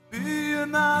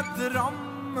Byen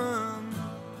Drammen,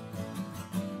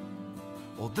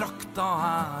 og drakta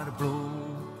blå.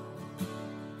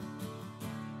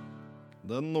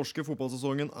 Den norske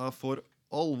fotballsesongen for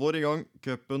alvor i gang.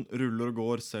 Cupen ruller og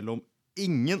går, selv om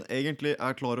ingen egentlig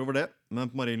klar over det. Men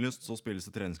på Marienlyst så spilles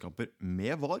det treningskamper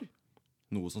med VAR.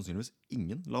 Noe sannsynligvis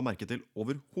ingen la merke til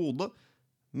overhodet.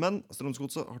 Men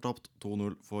Strømsgodset har tapt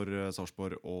 2-0 for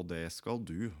Sarpsborg, og det skal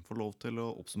du få lov til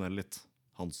å oppsummere litt,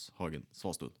 Hans Hagen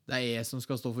Svastuen. Det jeg som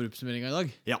skal stå for oppsummeringen i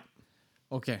dag? Ja.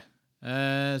 Ok,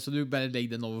 så du bare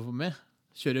legger den over for meg.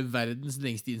 Kjører verdens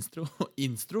lengste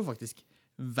intro faktisk.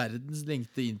 Verdens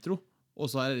lengste intro.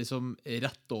 Og så det liksom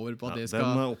rett over på at jeg skal...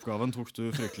 Den oppgaven tok du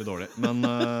fryktelig dårlig. Men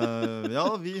ja,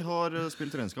 vi har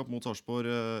spilt treningskamp mot Sarpsborg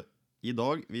i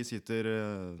dag. Vi sitter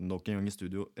nok en gang i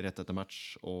studio rett etter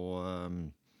match,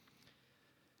 og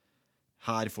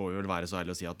her får vi vel være så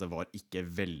ærlig å si at det var ikke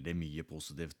veldig mye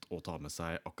positivt å ta med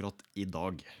seg akkurat i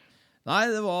dag. Nei,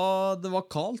 det var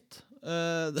kaldt.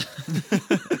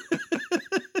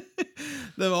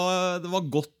 Det var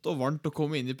godt og varmt å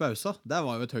komme inn i pausa. Det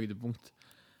var jo et høydepunkt.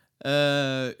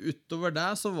 Utover det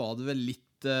så var det vel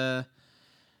litt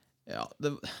ja,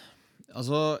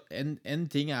 altså en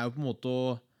ting jo på en måte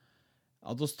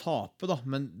at oss taper da,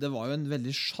 men det var jo en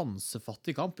veldig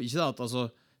sjansefattig kamp. Ikke det at altså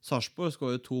Sarpsborg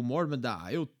skår jo 2 mål, men det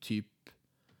jo typ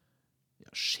ja,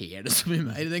 skjer det så mye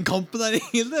mer i den kampen der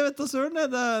egentlig, vet du søren.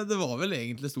 Det var vel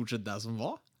egentlig stort sett det som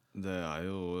var.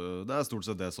 Det stort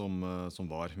sett det som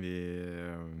var.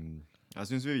 Jeg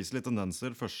synes vi viser litt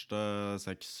tendenser første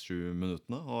 6-7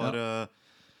 minuttene. Har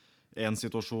en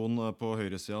situasjon på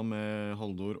høyresiden med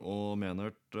Haldor og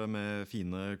Menert med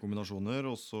fine kombinasjoner,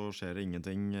 og så skjer det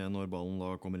ingenting når ballen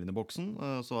da kommer inn i boksen.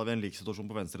 Så har vi en lik situasjon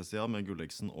på venstresiden med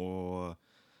Gulliksen og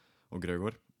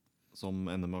Grøgaard, som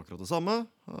ender med akkurat det samme.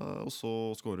 Og så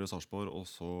skårer Sarpsborg, og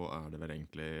så det vel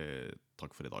egentlig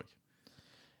takk for i dag.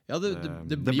 Ja,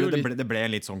 det ble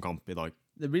en litt sånn kamp i dag.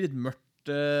 Det blir litt mørkt,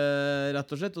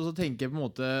 rett og slett. Og så tenker jeg på en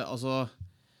måte, altså...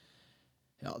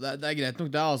 Ja, det greit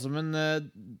nok det, altså, men...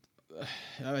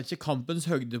 jeg vet ikke, kampens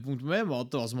høydepunkt med var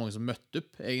at det var så mange som møtte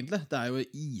opp, egentlig. Det jo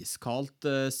iskaldt,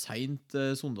 sent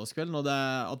søndagskvelden, og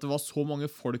at det var så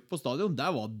mange folk på stadion,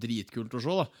 det var dritkult å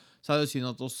se, da. Så det synd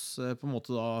at oss på en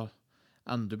måte da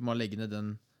ender opp med å legge ned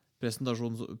den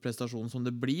prestasjonen som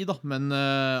det blir, da. Men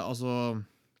altså...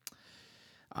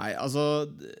 Nei, altså...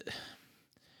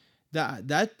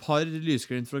 Det et par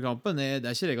lysglimt fra kampen. Det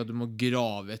ikke rett at du må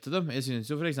grave etter dem. Jeg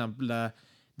synes jo for eksempel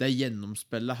det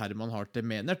gjennomspillet Herman har til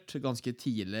Menert ganske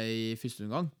tidlig i første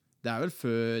omgang. Det vel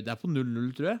før, det på 0-0,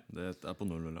 tror jeg. Det på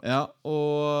 0-0, ja. Ja,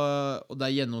 og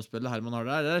det gjennomspillet Herman har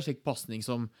der, det en slik passning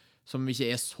som ikke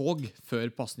jeg så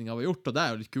før passningen var gjort, og det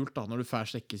jo litt kult da, når du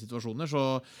får slekke situasjoner.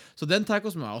 Så den tar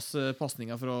oss med oss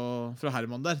passningen fra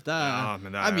Herman der. Det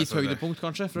mitt høydepunkt,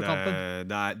 kanskje, fra kampen.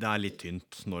 Det litt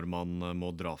tynt når man må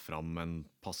dra fram en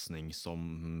passning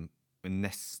som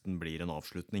nesten blir en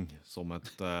avslutning som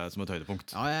et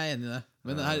høydepunkt. Ja, jeg enig i det.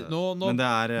 Men nå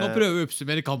prøver vi å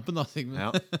oppsummere kampen da, Sigmund. Ja,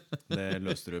 det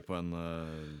løste du på en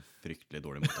fryktelig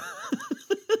dårlig måte.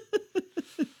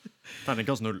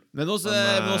 Terningkast 0. Men nå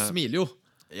smiler jo.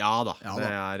 Ja da,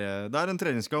 det en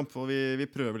treningskamp, og vi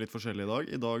prøver litt forskjellig i dag.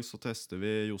 I dag så tester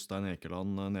vi Jostein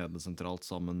Ekeland nede sentralt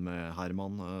sammen med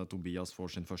Herman. Tobias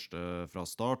får sin første fra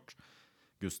start.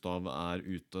 Gustav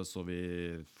ute, så vi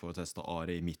får teste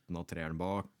Ari i midten av treeren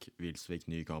bak. Vilsvik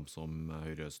ny kamp som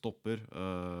høyre stopper.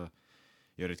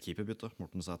 Gjør et keeperbytte.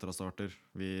 Morten Sætra starter.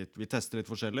 Vi tester litt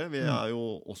forskjellig. Vi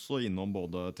jo også innom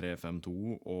både 3-5-2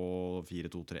 og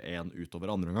 4-2-3-1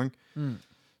 utover andre gang.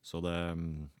 Så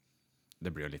det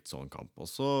blir jo litt sånn kamp. Og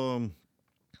så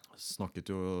hadde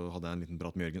jeg en liten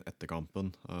prat med Jørgen etter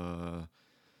kampen.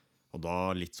 Og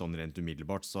da litt sånn rent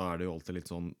umiddelbart så det jo alltid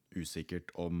litt sånn usikkert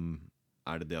om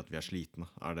det at vi slitne?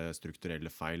 Det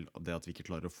strukturelle feil? Det at vi ikke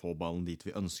klarer å få ballen dit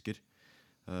vi ønsker?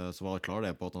 Så var klar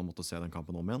det på at han måtte se den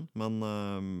kampen om igjen. Men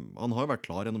han har jo vært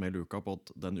klar gjennom hele uka på at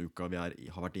den uka vi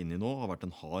har vært inne i nå, har vært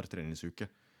en hard treningsuke.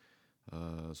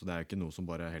 Så det jo ikke noe som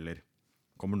bare heller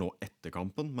kommer nå etter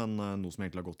kampen, men noe som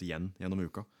egentlig har gått igjen gjennom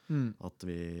uka. At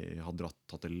vi har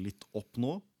tatt det litt opp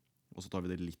nå, og så tar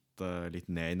vi det litt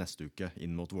ned i neste uke,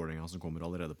 inn mot Vålerenga, som kommer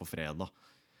allerede på fredag.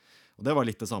 Og det var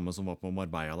litt det samme som var på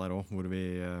Marbella der også, hvor vi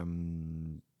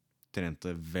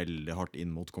trente veldig hardt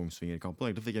inn mot Kongsvinger-kampen.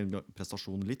 Egentlig fikk en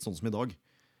prestasjon litt sånn som i dag.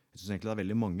 Jeg synes egentlig det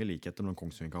veldig mange likheter mellom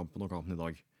Kongsvinger-kampen og kampen i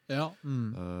dag. Ja.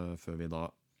 Før vi da,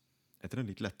 etter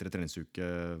en litt lettere treningsuke,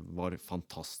 var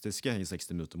fantastiske i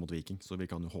 60 minutter mot Viking. Så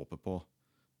vi kan jo håpe på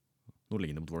noe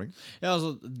lignende mot Vålerenga. Ja,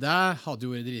 altså, det hadde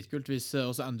jo vært dritkult hvis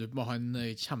også ender opp med å ha en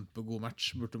kjempegod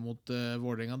match borte mot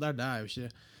Vålerenga der. Det jo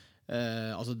ikke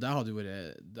Altså, det hadde jo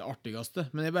vært det artigste.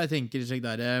 Men jeg bare tenker slik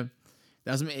der,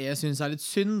 det som jeg synes litt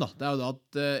synd, da, det jo det at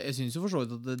jeg synes jo for så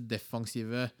vidt at det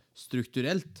defensive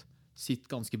strukturelt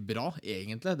sitter ganske bra,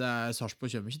 egentlig.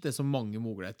 Sarpsborg kommer ikke til så mange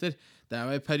muligheter. Det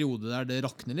jo en periode der det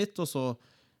rakner litt, og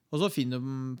så finner vi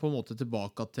på en måte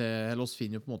tilbake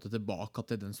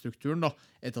til den strukturen, da,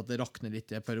 etter at det rakner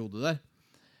litt i en periode der.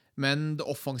 Men det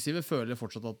offensive føler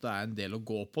fortsatt at det en del å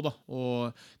gå på, da. Og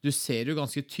du ser jo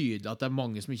ganske tydelig at det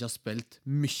mange som ikke har spilt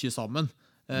mye sammen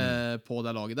på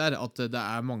det laget der. At det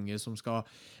mange som skal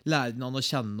lære den an å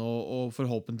kjenne og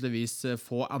forhåpentligvis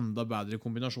få enda bedre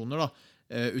kombinasjoner da,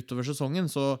 utover sesongen.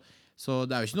 Så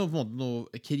det jo ikke på en måte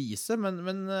noe krise,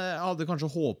 men jeg hadde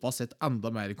kanskje håpet å sett enda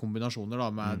mer kombinasjoner da,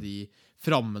 med de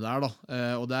framme der. Da.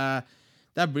 Og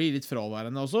det blir litt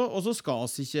fraværende også, og så skal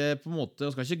vi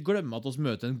ikke glemme at vi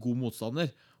møter en god motstander.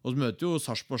 Vi møter jo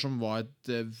Sarpsborg, som var et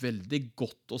veldig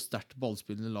godt og sterkt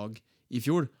ballspillende lag i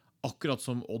fjor, akkurat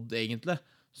som Odd egentlig.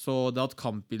 Så det at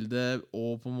kampbildet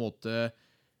og på en måte,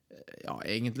 ja,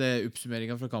 egentlig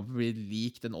oppsummeringen fra kampen blir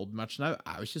lik den Odd-matchen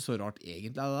jo ikke så rart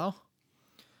egentlig, det da?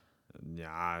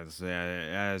 Ja, altså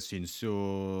jeg synes jo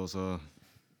altså,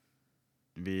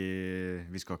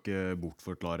 vi skal ikke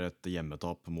bortforklare et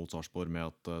hjemmetap mot Sarpsborg med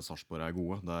at Sarpsborg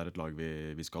gode. Det et lag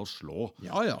vi skal slå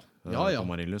Ja. på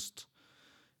Marienlyst.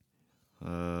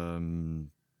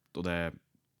 Og det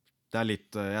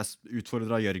litt jeg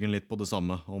utfordret Jørgen litt på det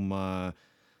samme om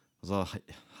altså,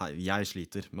 jeg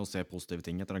sliter med å se positive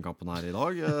ting etter den kampen her i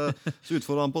dag. Så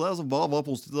utfordret han på det. Altså, hva var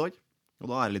positivt i dag? Og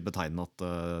da det litt betegnende at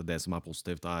det som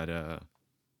positivt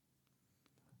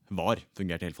VAR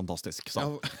fungerte helt fantastisk.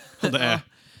 Ja.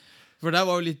 For det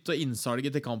var jo litt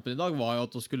innsalget til kampen i dag, var jo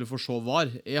at du skulle få se VAR.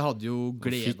 Jeg hadde jo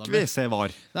gledet meg. Fikk vi se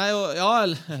VAR? Nei,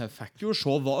 jeg fikk jo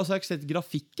se VAR, så jeg har ikke sett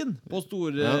grafikken på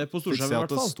storskjermen i hvert fall. Fikk se at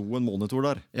det sto en monitor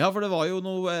der. Ja, for det var jo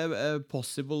noe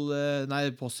possible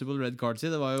red cards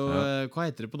i. Det var jo, hva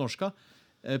heter det på norsk?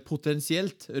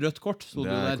 Potensielt rødt kort.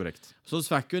 Det korrekt. Så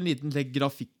fikk jo en liten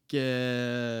grafikk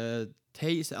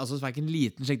altså fikk en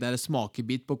liten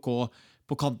smakebit på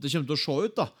kanten det kommer til å se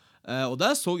ut da. Og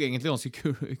det så egentlig ganske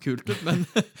kult ut, men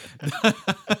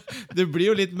det blir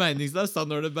jo litt meningsløst da,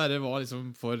 når det bare var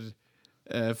liksom for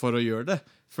å gjøre det.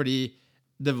 Fordi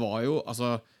det var jo,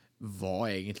 altså,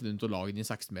 var egentlig rundt å lage den i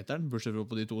 16-meteren, bortsett fra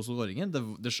på de 2 skåringene.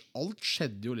 Alt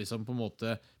skjedde jo liksom på en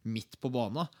måte midt på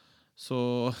banen.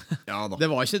 Så ja, det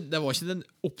var ikke den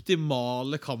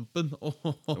optimale kampen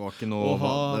det var ikke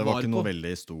noe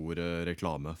veldig stor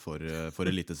reklame for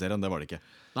Eliteserien, det var det ikke.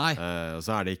 Nei.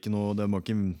 Så det ikke noe, det må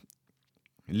ikke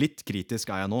litt kritisk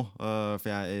jeg nå, for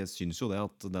jeg synes jo det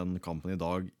at den kampen i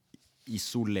dag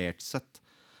isolert sett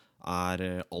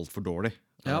alt for dårlig.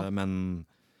 Ja. Men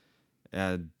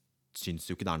jeg synes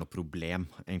jo ikke det noe problem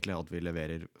egentlig at vi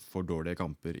leverer for dårlige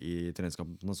kamper i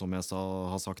treningskampene, som jeg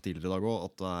har sagt tidligere i dag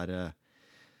også, at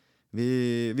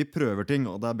vi prøver ting,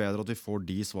 og det bedre at vi får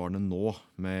de svarene nå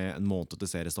med en måned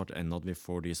til seriestart enn at vi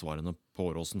får de svarene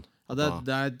på Åråsen. Ja,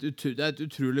 det et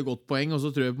utrolig godt poeng, og så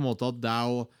tror jeg på en måte at det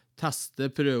å teste,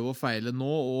 prøve og feile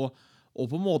nå, og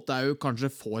på en måte jo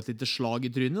kanskje få et lite slag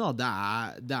i trynet,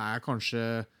 da. Det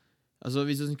kanskje altså,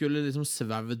 hvis du skulle liksom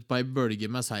svevd på en bølge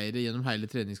med seire gjennom hele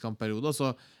treningskampperioden,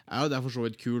 så jo det for så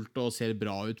vidt kult og ser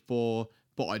bra ut på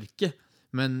arket,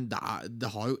 men det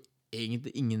har jo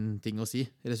egentlig ingenting å si,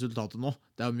 resultatet nå.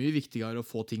 Det jo mye viktigere å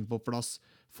få ting på plass,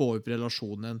 få opp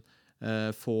relasjonen,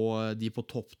 få de på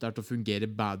topp der til å fungere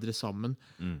bedre sammen.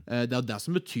 Det jo det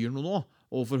som betyr noe nå,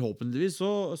 og forhåpentligvis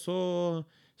så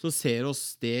ser oss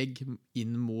steg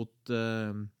inn mot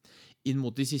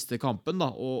de siste kampen da,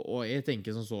 og jeg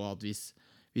tenker som så at hvis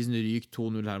den ryker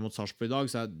 2-0 her mot Sarpsborg i dag,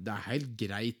 så det helt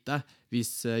greit det.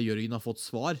 Hvis Jørgen har fått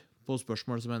svar på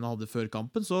spørsmålet som han hadde før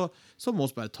kampen, så må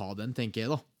vi bare ta den, tenker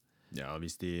jeg da. Ja,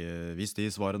 hvis de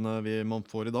svarene man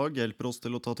får i dag hjelper oss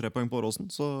til å ta 3 poeng på Åråsen,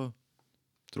 så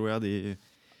tror jeg de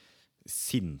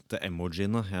sinte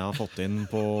emojiene jeg har fått inn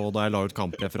da jeg la ut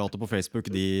kampreferatet på Facebook,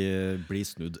 de blir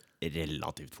snudd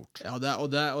relativt fort. Ja,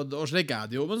 og slik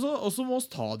det jo, men så må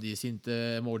vi ta de sinte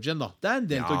emojiene da. Det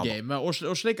en del av gamet, og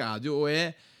slik det jo,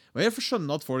 og jeg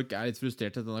skjønner at folk litt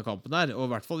frustrert etter denne kampen her, og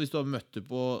i hvert fall hvis du har møtt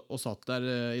opp og satt der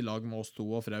i lag med oss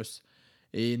 2 og Fraus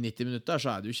i 90 minutter,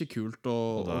 så det jo ikke kult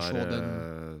å se den.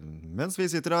 Mens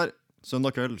vi sitter her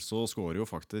søndag kveld, så skårer jo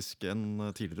faktisk en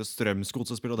tidligere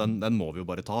Strømsgodset-spiller, og den må vi jo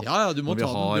bare ta. Ja, du må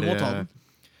ta den.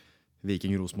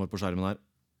 Viking Rosenborg på skjermen her.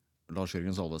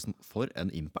 Lars-Jørgen Salvesen, for en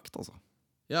impact, altså.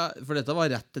 Ja, for dette var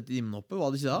rett etter innhoppet,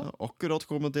 var det ikke da? Ja, akkurat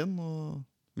kommet inn, og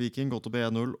Viking gått opp i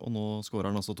 1-0, og nå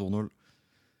skårer han altså 2-0.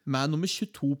 Med nummer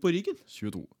 22 på ryggen.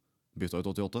 22. Bytta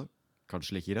ut 88.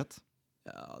 Kanskje like rett.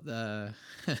 Ja, det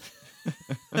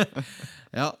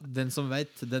Ja, den som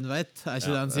vet, den vet. Er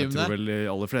ikke det han sier Jeg om tror det? vel de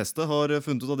aller fleste har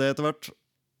funnet ut av det etter hvert.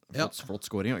 Ja. Flott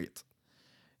scoring, ja, gitt.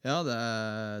 Ja,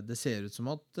 det ser ut som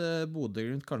at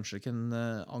Bodø-Glimt kanskje kan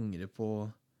angre på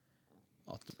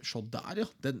at se der, ja.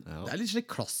 Ja. Det er litt slik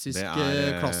klassisk, Det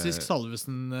er, klassisk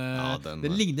Salvesen. ja, Den,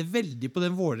 den- ligner veldig på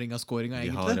den Vålerenga-skåringa,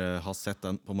 Vi egentlig. har sett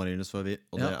den på Marienlyst før, vi.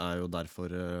 Og Ja. det er jo derfor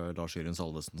Lars Jørgen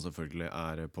Salvesen selvfølgelig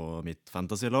er på mitt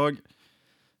fantasy-lag.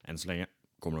 Enn så lenge.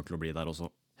 Kommer nok til å bli der også.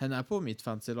 Han er på mitt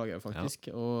fancy-lag, faktisk.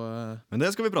 Og Men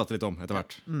det skal vi prate litt om etter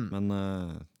hvert. Mm.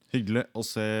 Men hyggelig å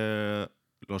se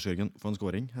Lars Jørgen få en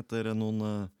scoring etter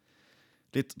noen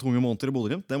litt tunge måneder i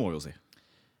Bodø-Glimt. Det må vi jo si.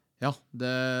 ja,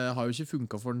 det har jo ikke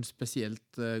funka for han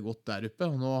spesielt godt der oppe.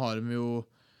 Og nå har de jo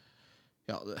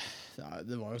Ja,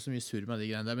 det var jo så mye surr med de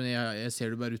greiene der, men jeg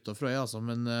ser det bare utafra, altså.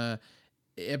 Men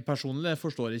jeg personlig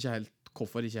forstår ikke helt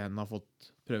hvorfor ikke han har fått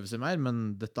prøve seg mer,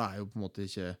 men dette er jo på en måte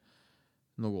ikke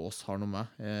noe oss har noe med.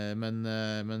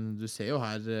 Men du ser jo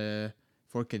her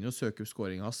folk kan jo søke opp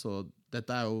scoringa hans, og dette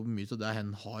er jo mye av det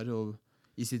han har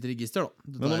i sitt register, da.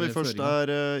 Det Men når der vi først føringen.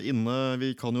 er inne,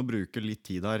 vi kan jo bruke litt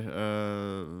tid der.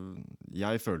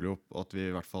 Jeg føler jo at vi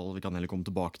i hvert fall, vi kan heller komme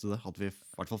tilbake til det, at vi i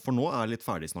hvert fall for nå er litt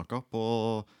ferdigsnakka på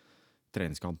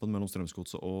treningskampen mellom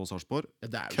Strømsgodset og Sarpsborg. Ja,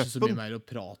 det er jo ikke så Cupen. mye mer å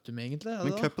prate om, egentlig.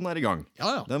 Men cupen er i gang. Ja,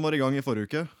 ja. Den var i gang i forrige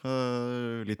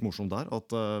uke. Litt morsomt der at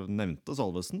nevnte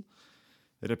Salvesen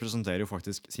representerer jo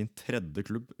faktisk sin tredje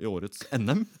klubb i årets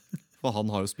NM. For han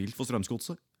har jo spilt for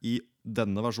Strømsgodset i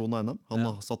denne versjonen av NM. Han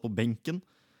Ja. har satt på benken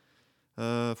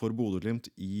for Bodø-Glimt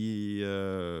i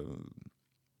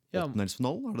Ja.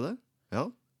 åttendelsfinalen, er det det? Ja,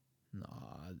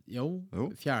 Nei, jo, Jo.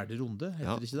 fjerde runde, heter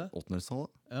Ja. det ikke det? åttendelsfinalen.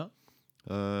 Ja.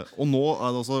 Og nå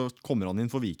er det altså, kommer han inn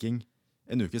for Viking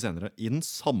en uke senere i den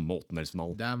samme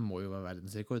åttendelsfinalen. Det må jo være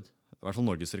verdensrekord. I hvert fall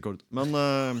norgesrekord. Men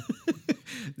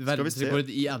Verdensrekord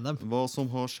i NM. hva som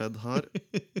har skjedd her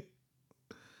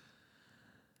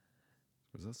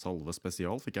Skal vi se, Salve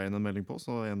spesial fikk jeg inn en melding på,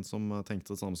 så en som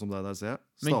tenkte det samme som deg der, ser jeg.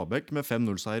 Men- Stabæk med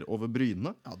 5-0-seier over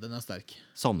Bryne. Ja, den er sterk.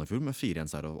 Sandefjord med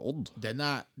 4-1-seier over Odd. Den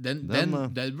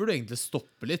burde egentlig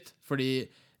stoppe litt, fordi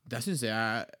det synes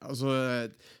jeg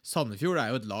altså, Sandefjord er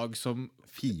jo et lag som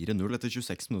 4-0 etter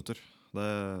 26 minutter.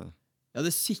 Det, Ja,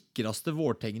 det sikreste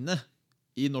vårtegnet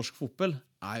i norsk fotball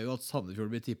er jo at Sandefjord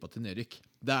blir tippet til nedrykk.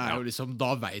 Det er jo liksom,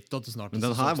 da vet du at det snart er men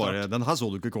den her, sesongstart. den her så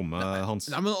du ikke komme, Hans.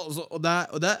 Nei, men altså, og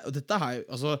dette her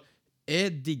altså,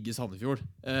 jeg digger Sandefjord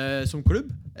som klubb.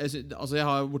 Jeg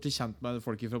har blitt kjent med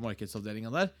folk fra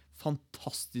markedsavdelingen der.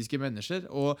 Fantastiske mennesker.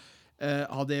 Og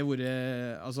hadde jeg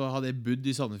bodd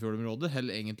i Sandefjord-området,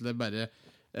 eller egentlig bare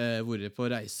vært på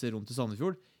reise rundt i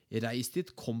Sandefjord, reis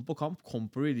dit, kom på kamp, kom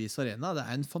på Release Arena. Det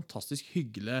er en fantastisk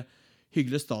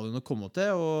hyggelig stadion å komme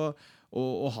til,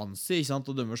 og Hansi, ikke sant,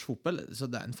 og dømmers fotball, så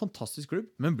det er en fantastisk klubb,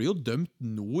 men blir jo dømt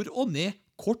nord og ned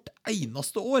hvert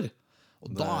eneste år.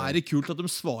 Og da er det kult at de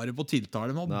svarer på tiltale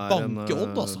med å banke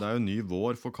Odd, altså. Det er jo en ny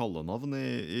vår for kallenavn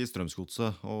i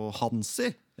Strømsgodset. Og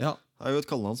Hansi Ja, er jo et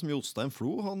kallenavn som Jostein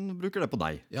Flo, han bruker det på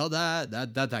deg. ja det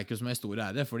er ikke som en stor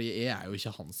ære, fordi jeg er jo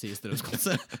ikke Hansi i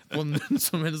Strømsgodset på noen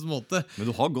som helst måte. Men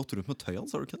du har gått rundt med tøy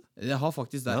hans, har du ikke det? Jeg har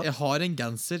faktisk det. Ja. Jeg har en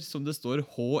genser som det står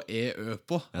HEØ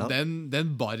på. Ja.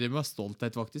 Den bar med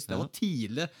stolthet, faktisk. Det Ja. var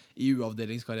tidlig i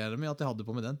uavdelingskarrieren min at jeg hadde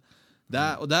på med den. Det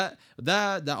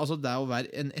å være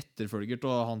en etterfølger til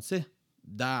Hansi,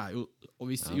 det er jo, og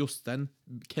hvis Ja. Jostein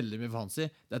keller meg for Hansi,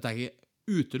 dette er ikke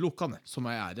utelukkende som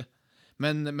ei ære.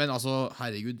 Men altså,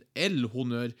 herregud,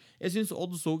 honnør. Jeg synes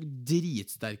Odd så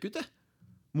dritsterk ut, det.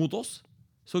 Mot oss.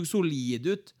 Så solid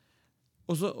ut.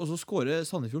 Og så skårer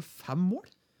Sandefjord 5 mål.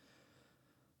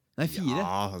 Nei, 4.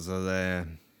 Ja, altså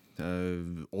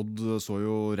Odd så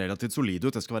jo relativt solid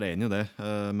ut, jeg skal være enig i det.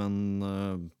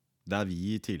 Men der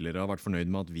vi tidligere har vært fornøyd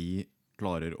med at vi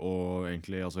klarer å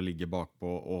egentlig ligge bakpå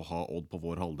og ha Odd på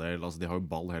vår halvdel. Altså, de har jo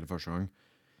ball hele første gang.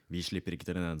 Vi slipper ikke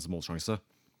til en eneste målsjanse.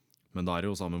 Men da er det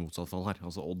jo samme motsatt fall her.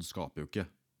 Altså, Odd skaper jo ikke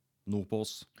noe på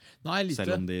oss, Nei, litt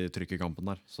selv om de trykker kampen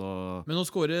der. Så Men å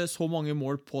skåre så mange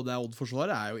mål på det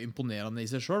Odd-forsvaret er jo imponerende i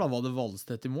seg sjøl. Var det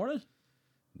Valstedt i mål, eller?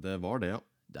 det var det, ja.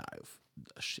 Det er jo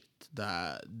shit.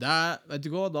 Vet du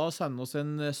hva, da sender oss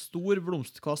en stor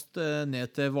blomsterkast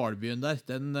ned til Hvalbyen der.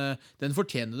 Den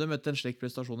fortjener dem etter en slik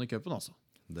prestasjon i cupen, altså.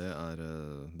 Det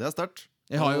er sterkt.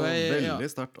 Jeg har jo Og ei- veldig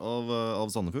sterkt av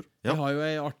Sandefjord. Jeg har jo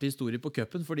ei artig historie på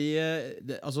cupen, fordi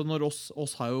når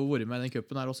oss har jo vært med i den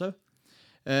cupen her også,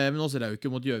 men oss røk jo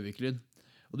mot Gjøvik-Lyn.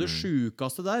 Og det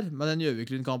sjukeste der med den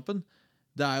Gjøvik-Lyn-kampen,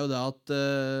 det er jo det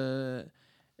at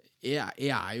jeg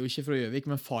er jo ikke fra Gjøvik,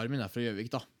 men far min er fra Gjøvik,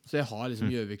 da. Så jeg har liksom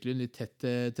Gjøvik-Lyn litt tett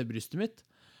til brystet mitt.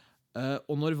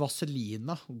 Og når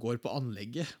Vazelina går på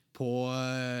anlegget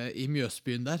i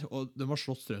Mjøsbyen der, og de har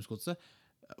slått Strømsgodset,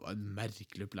 det var en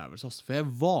merkelig opplevelse, altså. For jeg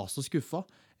var så skuffa,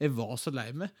 jeg var så lei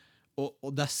meg,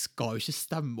 og det skal jo ikke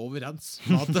stemme overens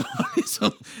med at det var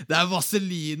liksom, det er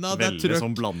Vazelina, det er Veldig trøkk.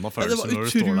 sånn blandet Ja, det følelse var når du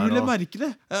står der. utrolig Og merkelig.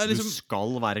 Jeg liksom, du skal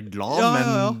være glad, Ja,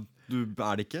 ja, ja. men du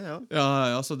er det ikke. Ja.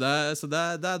 ja, så det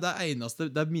eneste,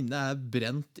 det minnet er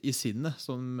brent i sinnet,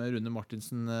 som Rune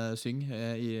Martinsen synger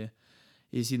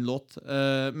i sin låt.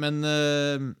 Men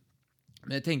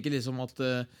jeg tenker liksom at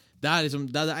det er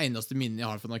det eneste minnet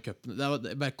jeg har fra denne cupen.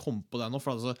 Jeg bare kom på det nå,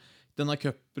 for altså, denne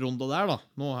cuprunda der da,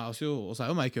 nå er vi jo, og så er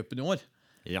jo meg i cupen i år.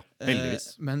 Ja,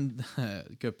 heldigvis. Men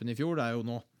cupen i fjor, det er jo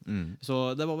nå. Så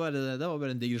det var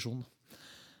bare en digresjon.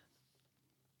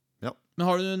 Ja. Men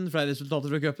har du flere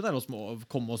resultater fra cupen, eller vi må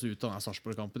komme oss ut av denne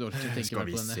Sarpsborg-kampen? Skal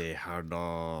vi se her da.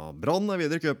 Brann er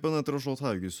videre i cupen etter å ha slått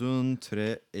Haugesund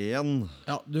 3-1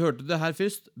 Ja, du hørte det her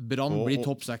først. Brann Og- blir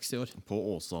topp 6 i år. på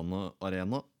Åsane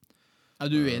Arena. Er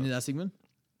du uenig i det, Sigmund?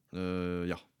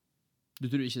 Ja, Du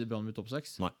tror ikke Brann blir topp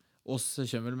 6? Nei. Oss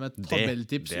kommer vel med et det,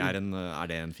 tabelltips. er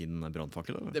det en fin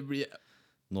brannfakkel? eller? Det blir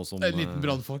Nå som, en liten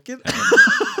brannfakkel.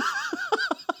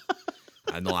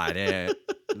 Nei, nå er det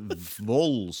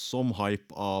voldsom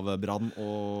hype av Brann,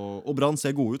 og Brann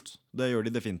ser gode ut. Det gjør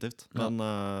de definitivt. Ja.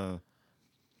 Men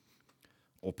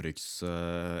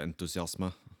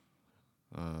opprykksentusiasme.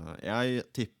 Jeg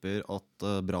tipper at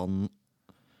Brann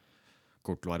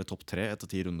kommer til å være topp 3 etter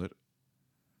 10 runder,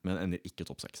 men ender ikke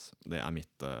topp 6. Det er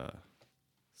mitt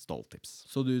stalltips.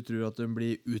 Så du tror at den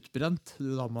blir utbrent,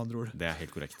 du da, med andre ord? Det er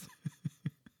helt korrekt.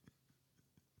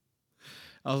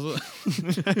 Altså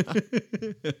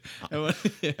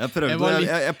Jeg prøvde, Jeg var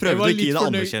litt- jeg jeg prøvde var å ikke gi litt deg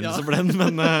fornøyd, anerkjennelse ja. for den,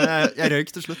 men jeg røyk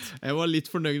til slutt. Jeg var litt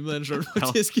fornøyd med den sjøl,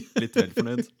 faktisk. Litt vel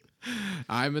fornøyd.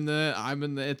 Nei, men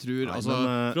jeg tror Nei, altså,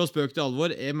 men, fra spøk til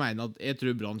alvor, jeg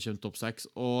tror Brann kommer topp 6.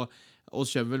 Og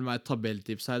oss kommer vel med et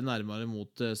tabelltips her nærmere mot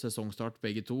sesongstart,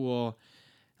 begge to. Og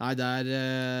nei, det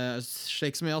er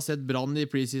slik som jeg har sett Brann i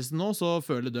preseason nå, så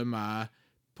føler de er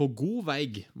på god vei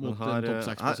mot en topp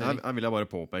 6-plassering. Her vil jeg bare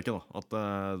påpeke da, at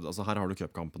altså her har du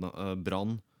cupkampene.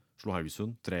 Brann slo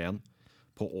Haugesund 3-1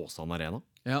 på Åsane Arena.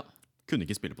 Ja. Kunne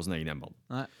ikke spille på sin egen hjemmebane.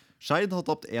 Nei. Skeid har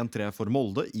tapt 1-3 for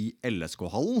Molde i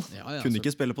LSK-hallen. Ja, Kunne så-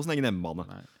 ikke spille på sin egen hjemmebane.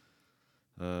 Nei.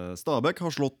 Stabæk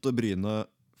har slått Bryne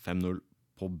 5-0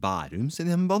 på Bærum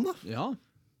sin hjemmebane. Ja.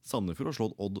 Sandefjord har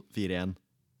slått Odd 4-1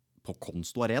 på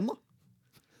Konsto Arena.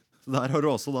 Så der har du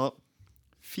også da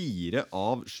 4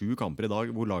 av 7 kamper i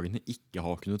dag hvor lagene ikke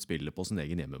har kunnet spille på sin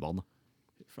egen hjemmebane.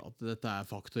 For at dette er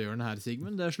faktahjørnet her,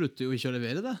 Sigmund. Det slutter jo ikke å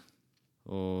levere, det.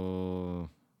 Og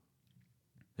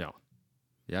ja.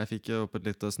 Jeg fikk opp et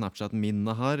lite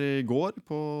Snapchat-minne her i går.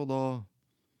 Da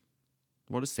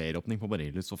var det serieåpning på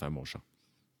Marienlyst for 5 år siden.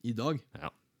 I dag.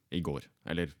 Ja, i går.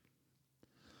 Eller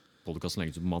podcasten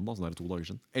legges ut på mandag, så det er 2 dager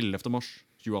siden. 11. mars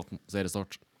 2018,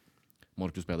 seriestart.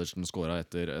 Markus Pedersen skåret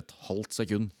etter et halvt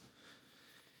sekund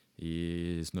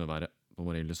i snøværet på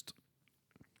Marienlyst.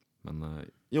 Men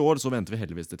i år så venter vi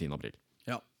heldigvis til 10. april.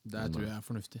 Ja, det tror jeg er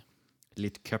fornuftig.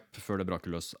 Litt cup før det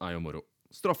braker løs er jo moro.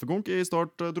 Straffekonk i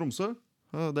Start Tromsø.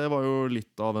 Det var jo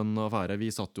litt av en affære.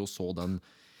 Vi satt jo og så den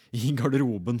i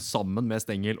garderoben sammen med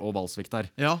Stengel og Valsvik der.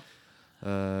 Ja.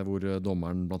 Hvor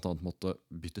dommeren blant annet måtte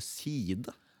bytte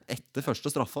side etter første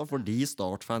straffa fordi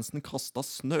Start-fansen kastet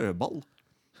snøball.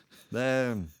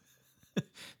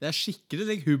 Det er skikkelig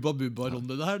like,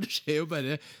 hubba-bubba-runde det her. Det skjer jo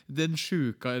bare den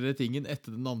sjukere tingen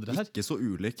etter den andre her. Ikke så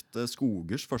ulikt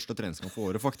Skogers første treningskamp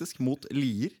for året, faktisk, mot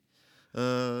Lier.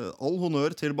 All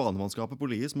honnør til banemannskapet på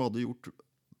Lier, som hadde gjort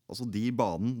altså, de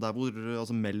banen der hvor,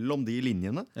 altså, mellom de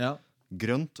linjene. Ja.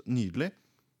 Grønt, nydelig.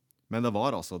 Men det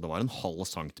var en halv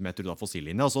centimeter utenfor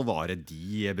sidelinja, og så var det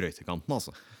de brøytekantene,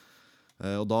 altså.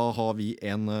 Og da har vi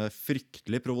en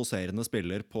fryktelig provoserende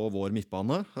spiller på vår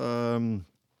midtbane,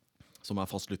 som er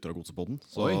fast lytter av Godset-podden.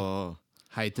 Så Oi.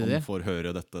 Hei til han det. får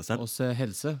høre dette selv. Oss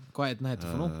helse. Hva er den heter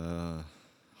for noe?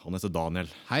 Han heter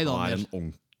Daniel. Hei, Daniel. Han er en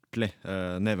ordentlig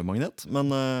nevemagnet,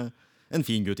 men en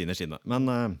fin gutt innerst inne.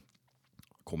 Men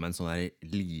kom en sånn der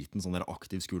liten sånn der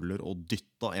aktiv skulder og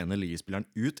dytta ene Lier-spilleren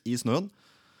ut i snøen,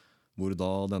 hvor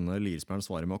da denne Lier-spilleren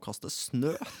svarer med å kaste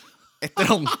snø etter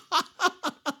han.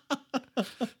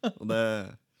 Og det er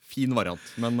fin variant,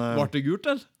 men Var det gult,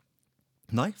 eller?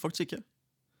 nei, faktisk ikke.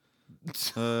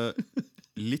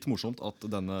 Litt morsomt at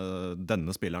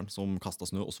denne spilleren som kastet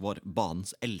snø også var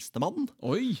banens eldste mann,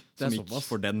 Oi, det som er gikk såpass.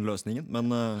 for den løsningen. Men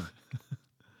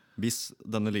hvis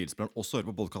denne Lier-spilleren også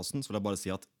hører på podcasten, så vil jeg bare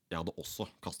si at jeg hadde også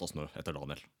kastet snø etter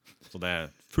Daniel. Så det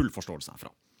er full forståelse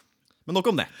herfra. Men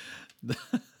nok om det.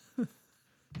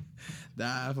 Det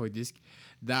er faktisk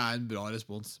Det er en bra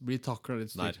respons. Blir taklet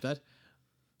litt stygt der.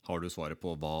 Har du svaret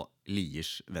på hva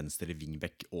Liers venstre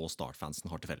wingback og startfansen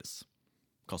har til felles?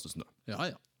 Kaste snø.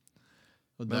 Ja.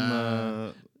 Og det Men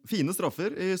er fine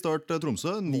straffer i start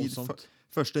Tromsø. voldsomt.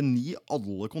 Første 9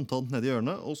 alle kontant ned i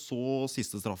hjørnet, og så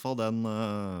siste straffa, den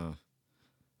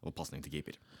og passning til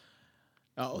keeper.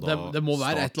 Ja, og Da det må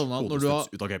være et Start eller annet hodestups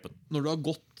ut av cupen. når du har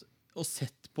gått og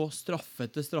sett på straffe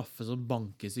etter straffe som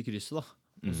bankes i krysset, da,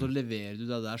 og så leverer du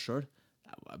det der sjøl.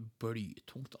 Det var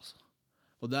blytungt, altså.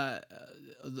 Og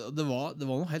det var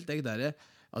noe helt eget der.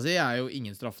 Altså, jeg er jo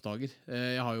ingen straffetager.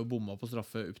 Jeg har jo bomma på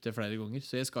straffe opp til flere ganger,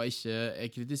 så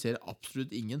jeg kritiserer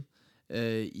absolutt ingen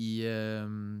i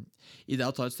det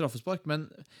å ta et straffespark, men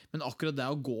akkurat det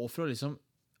å gå fra liksom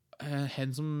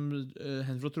hen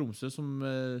fra Tromsø som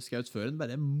skjøt før en,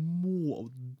 bare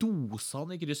dosa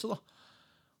han i krysset, da.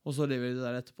 Og så leverer det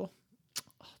der etterpå.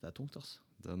 Det er tungt, altså.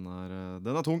 Den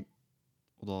er tung.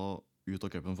 Og da ut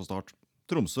av cupen for Start.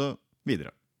 Tromsø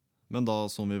videre. Men da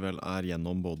som vi vel er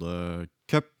gjennom både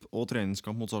cup og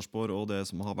treningskamp mot Sarpsborg, og det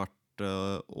som har vært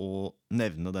å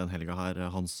nevne den helga her,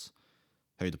 hans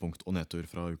høydepunkt og nedtur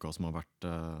fra uka som har vært,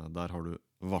 der har du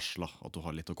varslet at du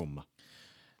har litt å komme med.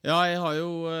 Ja, jeg har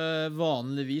jo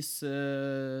vanligvis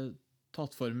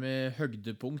tatt for meg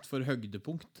høydepunkt for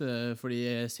høydepunkt, fordi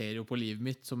jeg ser jo på livet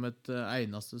mitt som et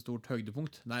eneste stort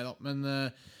høydepunkt. Neida, men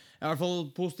jeg er i hvert fall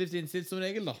positivt innstilt som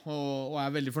regel, da, og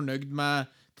er veldig fornøyd med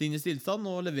tingens tilstand,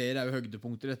 og leverer jo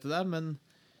høydepunkter etter det, men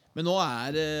nå er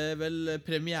det vel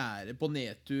premiere på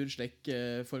nedtur slik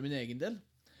for min egen del,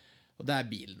 og det er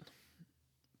bilen.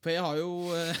 For jeg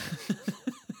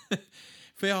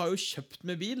har jo kjøpt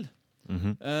med bil,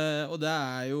 og det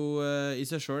er jo i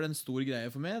seg selv en stor greie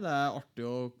for meg. Det er artig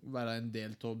å være en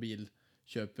del av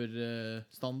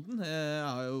bilkjøperstanden.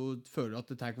 Føler at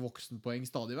det tar voksenpoeng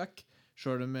stadig vekk,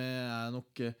 selv om jeg er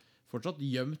nok fortsatt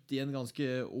gjemt i en ganske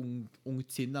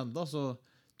ungt sinn enda, så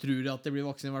tror jeg at jeg blir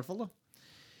voksen i hvert fall, da.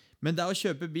 Men det å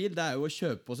kjøpe bil, det er jo å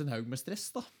kjøpe på sin haug med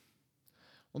stress, da.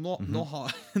 Og nå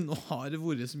har det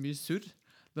vært så mye surr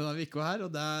denne uka her,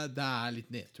 og det er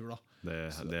litt nedtur, da.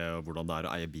 Hvordan det er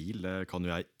å eie bil, det kan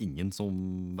jo jeg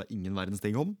ingen verdens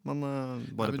ting om, men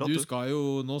bare prat. Nå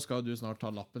skal du snart ta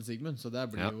lappen, Sigmund, så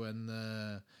det blir jo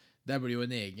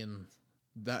en egen...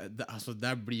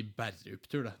 Det blir bare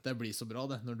opptur, det. Det blir så bra,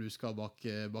 det, når du skal bak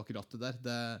rattet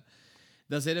der.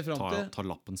 Det ser jeg frem til. Ta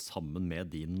lappen sammen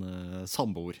med din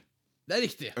samboer. Det er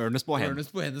riktig. Ernest Bohen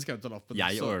skal ta lappen.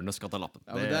 Jeg og Ernest skal ta lappen.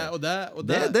 Ja, det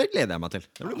gleder jeg meg til.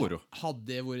 Det blir moro.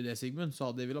 Hadde jeg vært det, Sigmund, så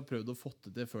hadde jeg ville prøvd å få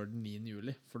det til før den 9.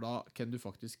 juli, for da kan du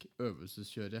faktisk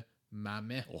øvelseskjøre meg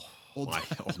med.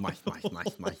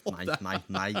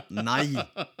 Nei.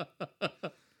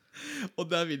 Og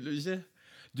det vil du ikke.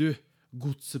 Du,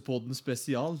 Godsepodden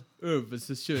spesial,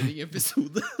 øvelseskjøring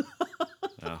episode.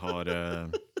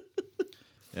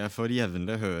 Jeg får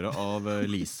jevnlig høre av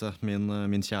Lise, min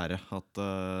kjære, at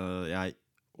jeg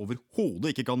overhodet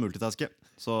ikke kan multitaske.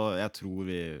 Så jeg tror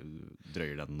vi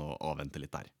drøyer den og avventer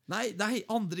litt der. Nei,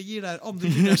 andre gir der,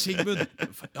 Sigmund.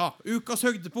 Ja, ukas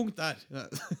høydepunkt der.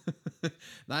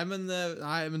 Nei, men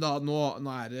nå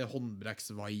er det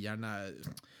håndbreksvaieren,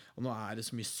 og nå er det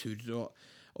så mye surr,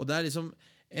 og det er liksom...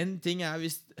 En ting er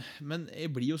visst, men jeg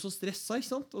blir jo så stresset, ikke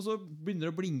sant? Og så begynner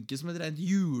det å blinke som et rent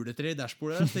juletre i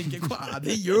dashbordet. Så tenker jeg, hva er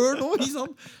det jeg gjør nå? Ikke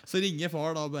sant? Så ringer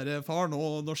far da bare, far, nå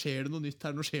skjer det noe nytt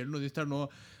her, nå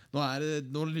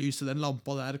lyser den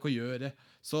lampa der, hva gjør jeg?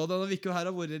 Så denne uka her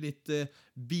har vært litt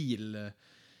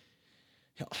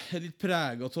litt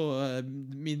preget av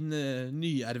min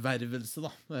nyervervelse,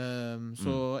 da.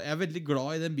 Så jeg er veldig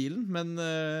glad i den bilen,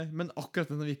 men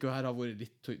akkurat denne uka her har vært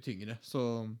litt tyngre,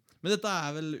 så... Men dette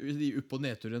er vel opp- og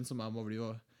nedturen som jeg må bli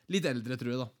litt eldre,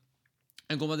 tror jeg, da.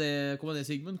 Men kom med det,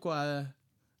 Sigmund? Du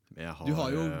har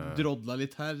jo drodla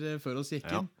litt her før oss gikk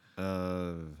inn.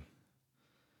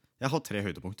 Jeg har 3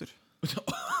 høydepunkter.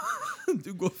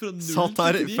 Du går fra 0 Satt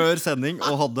her før sending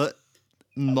og hadde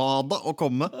nada å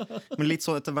komme. Men litt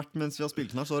sånn etter hvert mens vi har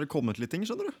spilt den her, så har det kommet litt ting,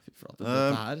 skjønner du.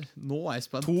 Nå er jeg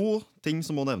spent. 2 ting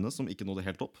som må nevnes, som ikke nådde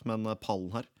helt opp, men pallen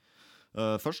her.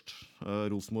 Først,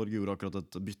 Rosenborg gjorde akkurat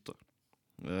et bytte.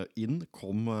 Inn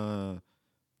kom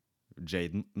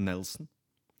Jaden Nelson.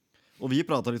 Og vi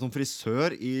pratet litt om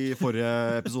frisør i forrige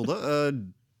episode.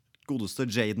 Godeste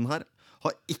Jaden her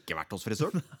har ikke vært hos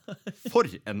frisøren. For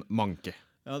en manke.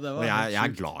 Ja, og jeg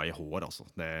er glad i hår, altså.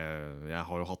 Jeg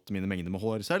har jo hatt mine mengder med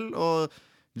hår selv, og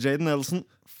Jaden Nelson,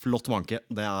 flott manke.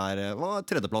 Det var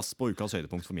 3. plass på ukas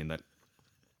høydepunkt for min del.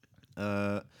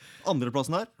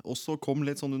 Andreplassen her også kom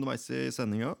litt sånn underveis i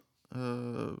sendinga.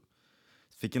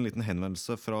 Fikk en liten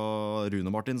henvendelse fra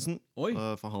Rune Martinsen.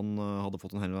 For han hadde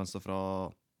fått en henvendelse fra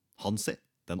Hansi,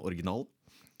 den originale,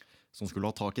 som skulle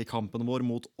ha tak i kampen vår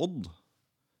mot Odd.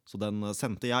 Så den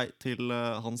sendte jeg til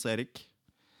Hans Erik,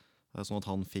 sånn at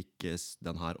han fikk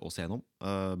den her å se gjennom.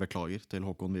 Beklager til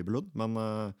Håkon Wibelund, men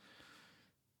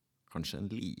kanskje en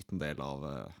liten del av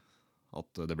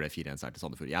at det ble 4-1-seier til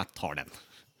Sandefjord. Jeg tar den.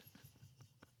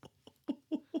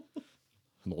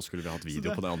 Nå skulle vi hatt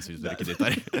video på det ansiktsuttrykket ditt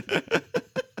der.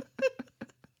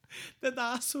 Den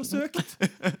så søkt!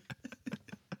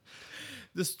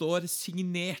 Det står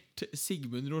signert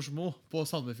Sigmund Rochmo på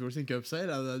Sandefjord sin cupseier,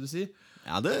 det du sier?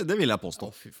 Ja, det vil jeg påstå.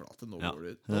 Fy flate, nå Ja. går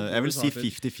det ut. Jeg vil si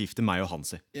 50-50 meg og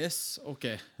Hansi. Yes, ok.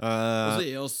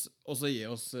 Og så gi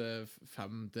oss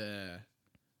 5 til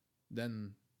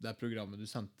det programmet du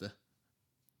sendte.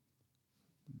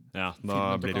 Ja,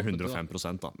 da Filmen til blir det kampen,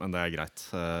 105%, da, men det er greit.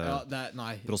 Ja,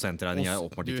 nei. Prosentregning er Oss-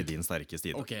 åpenbart du- ikke din sterke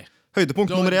side. Ok. Høydepunkt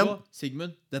nummer 1.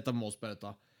 Sigmund, dette må spørre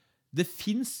deg. Det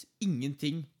finnes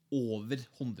ingenting over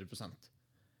 100%.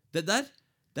 Det der,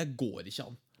 det går ikke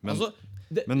an. Men- Altså,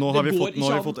 Men nå har vi går fått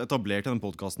ikke an. etablert i denne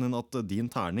podcasten din at din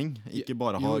terning ikke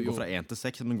bare Jo. går fra 1 til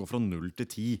 6, men går fra 0 til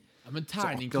 10. Ja, men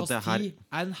akkurat terningkast det her- 10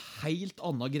 en helt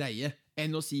annen greie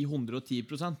enn å si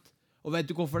 110%. Og vet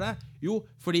du hvorfor det? Jo,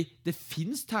 fordi det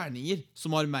finnes terninger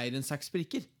som har mer enn 6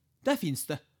 prikker. Det finnes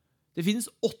det. Det finnes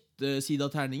 8-sida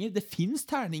terninger. Det finnes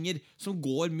terninger som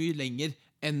går mye lenger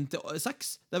enn til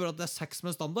 6. Det bare at det 6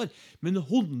 som standard. Men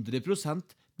 100%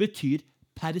 betyr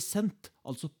per cent,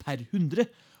 altså per 100.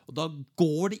 Og da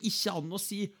går det ikke an å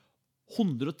si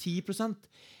 110%.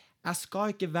 Jeg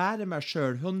skal ikke være meg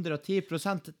selv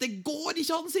 110%. Det går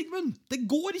ikke an, Sigmund! Det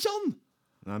går ikke an!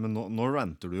 Nei, men nå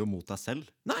ranter du jo mot deg selv.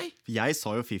 Nei. For jeg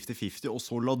sa jo 50-50, og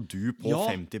så la du på Ja.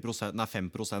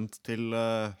 5% til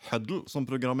Huddle, som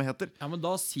programmet heter. Ja, men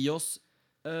da si oss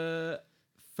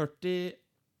 47,5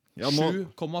 Ja,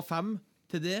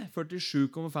 til det,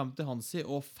 47,5 til Hansi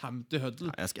og 5 til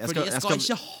Huddle. Nei, Fordi jeg skal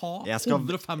ikke ha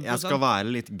 105%. Jeg skal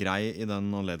være litt grei i den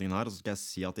anledningen her, og så skal jeg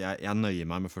si at jeg nøyer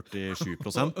meg med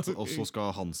 47%, og så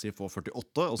skal Hansi få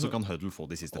 48%, og så kan Huddle få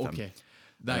de siste 5. Ok,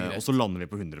 det er Og greit. så lander vi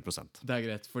på 100%. Det er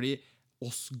greit, fordi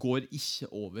oss går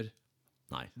ikke over.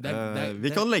 Nei. Det- Vi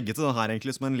kan legge til den her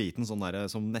egentlig som en liten sånn der,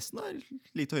 som nesten er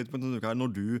lite høydepunkt denne uka her,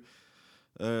 når du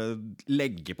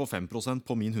legger på 5%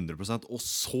 på min 100%, og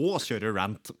så kjører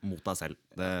rant mot deg selv.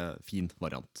 Det er fin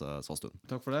variant, Svastuen.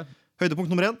 Takk for det. Høydepunkt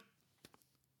nummer 1.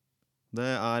 Det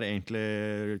er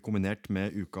egentlig kombinert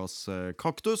med ukas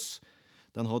kaktus.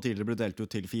 Den har tidligere blitt delt ut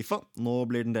til FIFA. Nå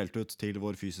blir den delt ut til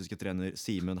vår fysiske trener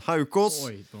Simen Haukås,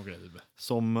 Oi, nå gleder jeg meg.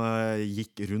 som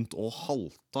gikk rundt og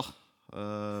halta.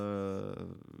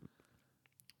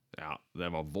 Ja,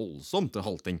 det var voldsomt til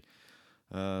halting.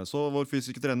 Så vår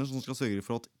fysiske trener som skal sørge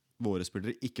for at våre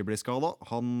spillere ikke blir skadet,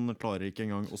 han klarer ikke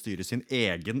engang å styre sin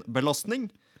egen belastning.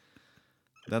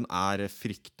 Den er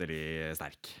fryktelig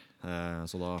sterk.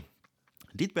 Så da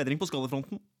litt bedring på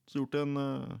skadefronten. Så gjort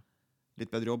en litt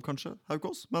bedre jobb kanskje,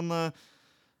 Haukås. Men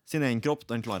sin egen kropp,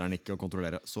 den klarer han ikke å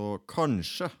kontrollere. Så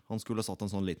kanskje han skulle satt en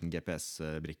sånn liten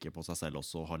GPS-brikke på seg selv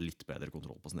også og ha litt bedre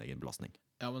kontroll på sin egen belastning.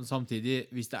 Ja, men samtidig,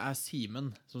 hvis det er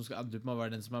Simen som skal ende opp med å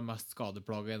være den som er mest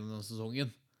skadeplaget i denne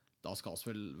sesongen, da skal vi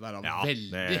vel være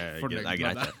veldig fornøyd det er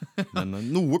greit, med det. det.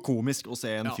 Men noe komisk å se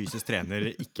en Ja. fysisk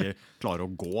trener ikke klare å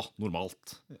gå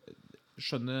normalt.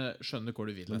 Skjønner hvor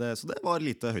du vil. Så det var et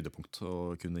lite høydepunkt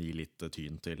å kunne gi litt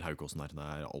tyn til Haukåsen her. Det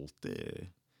er alltid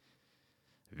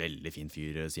veldig fin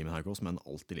fyr, Simen Haukås, men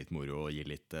alltid litt moro å gi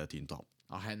litt tyn til han.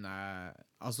 Ja, hen er...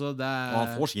 Altså, det Og er...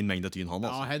 han får sin mengde tyn, han, Ja,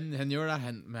 altså. hen gjør det.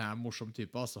 Hen er en morsom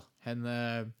type, altså. Hen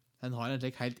har en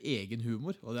slik helt egen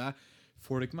humor, og det er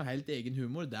folk med helt egen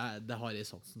humor, det har jeg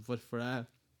sansen for. For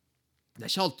det er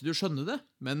ikke alltid du skjønner det,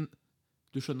 men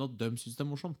du skjønner at de synes det er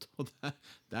morsomt. Og det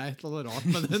er et eller annet rart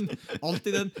med den.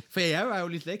 Alltid den. For jeg er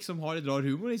jo litt lek som har litt rar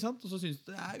humor, ikke sant? Og så synes jeg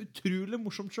det er utrolig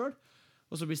morsomt selv.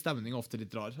 Og så blir stemningen ofte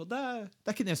litt rar. Og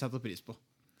det kan jeg sette pris på.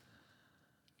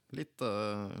 Litt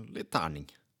terning.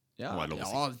 Ja, Må være lov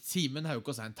å ja, Simen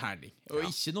Haukås er en terning. Og Ja.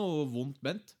 ikke noe vondt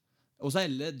ment. Og så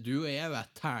Elle, du og jeg er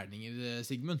terninger,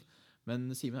 Sigmund. Men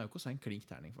Simen Haukås er en klink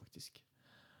terning, faktisk.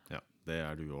 Ja, det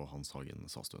er du og Hans Hagen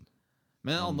Sastuen.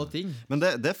 Men en annen ting. Men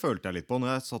det følte jeg litt på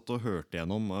når jeg satt og hørte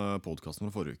gjennom podcasten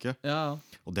fra forrige uke. Ja,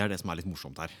 Og det er det som er litt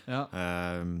morsomt her. ja.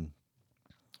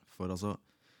 For altså,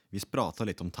 vi pratet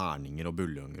litt om terninger og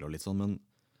buljonger og litt sånn, men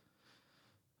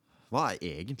hva er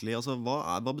egentlig, altså,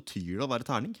 hva betyr det å være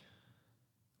terning?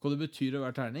 Hva det betyr å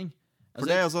være terning? For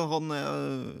det, altså,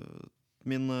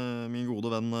 min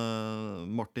gode venn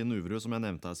Martin Uverud, som jeg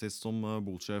nevnte her sist, som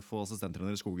botsjef og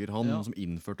assistenttrener i Skoger, han Ja. som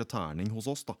innførte terning hos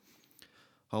oss da.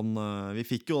 Vi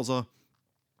fikk jo altså,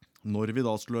 når vi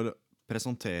da skulle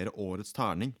presentere årets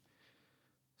terning,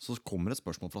 så kommer et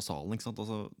spørsmål fra salen, ikke sant?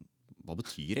 Altså, hva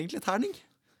betyr egentlig terning?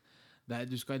 Nei,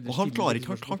 du skal Og han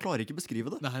klarer ikke beskrive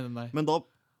det. Nei. Men da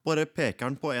bare peker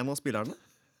han på en av spillerne,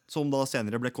 som da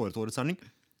senere ble kåret til årets terning.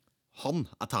 Han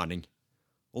terning.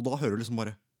 Og da hører du liksom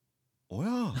bare,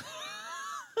 åja.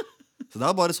 Så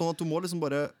det bare sånn at du må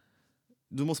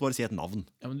bare si et navn.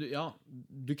 Ja, men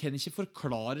du kan ikke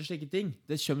forklare slike ting.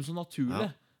 Det kommer så naturlig.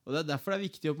 Ja. Og det derfor det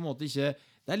viktig å på en måte ikke.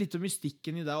 Det litt om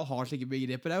mystikken i det å ha slike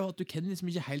begreper. At du kan liksom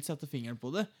ikke helt sette fingeren på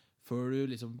det før du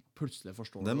liksom plutselig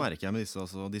forstår det. Det merker jeg med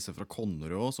disse fra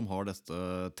Konnerud som har dette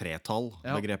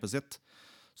tretall-begrepet sitt,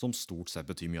 som stort sett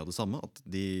betyr mye av det samme. At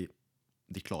de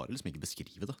klarer liksom ikke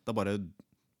beskrive det. Det bare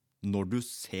når du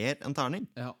ser en terning,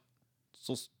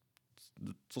 så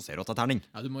ser du at det terning.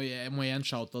 Ja, jeg må gi en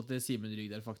shout-out til Simen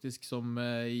Rygg der faktisk, som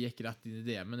gikk rett inn i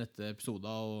DM-en etter episoden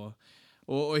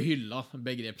og hylla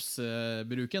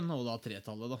begrepsbruken, og da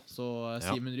tretallet da. Så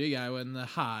Simen Rygg jo en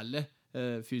herlig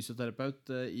fysioterapeut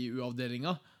i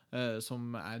U-avdelinga,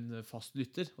 som en fast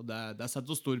lytter, og det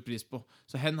setter stor pris på.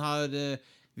 Så hen har,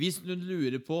 hvis du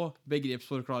lurer på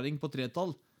begrepsforklaring på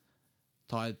tretall,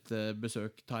 ta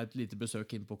et lite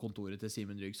besøk inn på kontoret til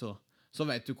Simen Rygg, så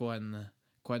vet du hva en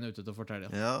ute til å fortelle.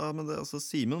 Ja, men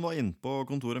Simen var inne på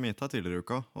kontoret mitt her tidligere i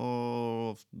uka,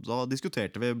 og da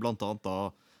diskuterte vi blant annet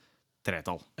da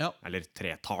tretall, eller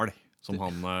tretal, som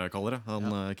han kaller det.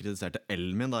 Han kritiserte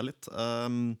L-en min der litt.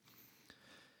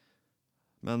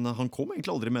 Men han kom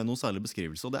egentlig aldri med noen særlig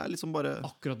beskrivelse, og det liksom bare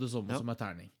akkurat det samme som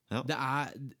terning.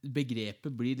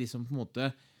 Begrepet blir liksom på en måte,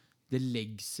 det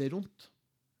legger seg rundt.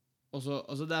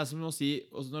 Altså det som å si,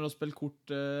 også når du har spilt kort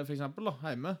for eksempel da,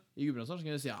 hjemme i Gudbrandsdalen, så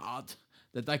kan du si at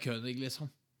dette König liksom.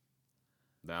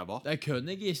 Det hva? Det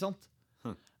König, ikke sant?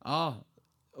 Ja,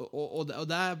 og det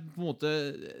på en måte,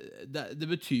 det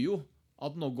betyr jo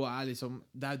at noe liksom,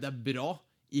 det bra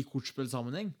i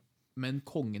kortspillsammenheng, men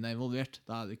kongen involvert,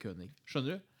 da det König.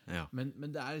 Skjønner du? Ja. Men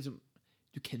det liksom,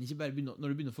 du kan ikke bare begynne, når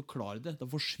du begynner å forklare det, da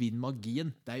forsvinner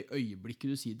magien. Det i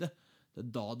øyeblikket du sier det. Det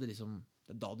da det liksom,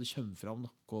 det da det kommer fram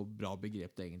da, hvor bra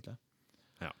begrep det egentlig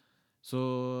Ja. Så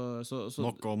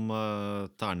nok om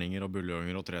terninger og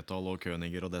buljonger og tretall og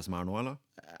køniger og det som nå, eller?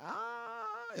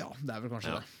 Ja, det vel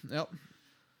kanskje det. Ja.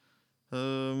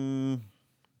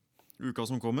 Uka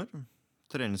som kommer.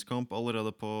 Treningskamp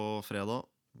allerede på fredag,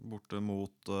 borte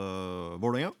mot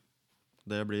Vålerenga.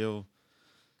 Det blir jo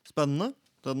spennende.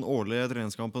 Den årlige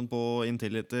treningskampen på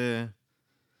Intility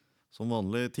som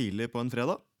vanlig tidlig på en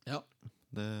fredag.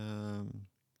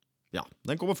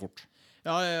 Den kommer fort.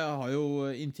 Ja, jeg har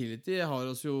jo Intility, jeg har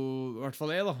oss jo, i hvert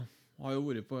fall jeg da, har jo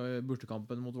vært på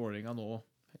bortekampen mot Vålerenga nå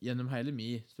gjennom hele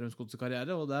min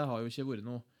Strømsgodset-karriere, og det har jo ikke vært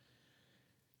noe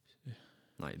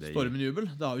stormen jubel,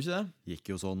 det har jo ikke det.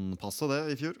 Gikk jo sånn passe det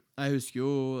i fjor. Jeg husker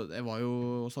jo,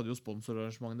 så hadde jo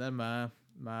sponsorarrangement der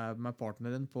med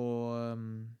partneren på,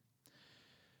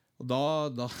 og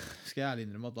da skal jeg ærlig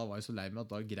innrømme at da var jeg så lei meg at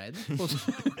da grein på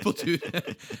tur.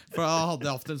 For da hadde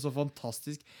jeg hatt en så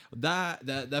fantastisk, og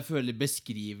det føler jeg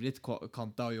beskriver litt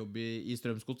kant av jobb i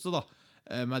Strømsgodset da,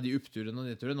 med de oppturene og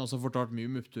nedturene, også fortalt mye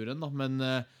om oppturen da,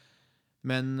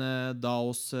 men da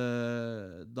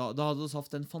hadde vi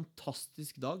hatt en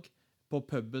fantastisk dag på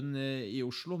puben i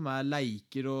Oslo med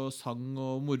leiker og sang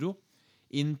og moro.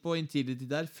 Inn på Intility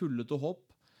der, fulle til hopp.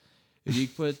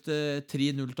 Ryk på et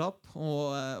 3-0-tap,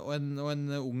 og en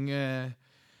ung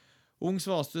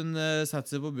Svastund setter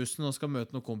seg på bussen og skal møte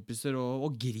noen kompiser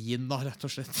og grin da, rett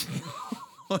og slett.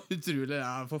 Utrolig,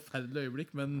 forferdelig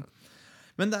øyeblikk, men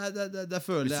det føler jeg litt.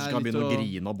 Hvis du skal begynne å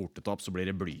grine av bortetap, så blir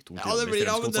det blytungt. Ja, det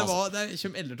kommer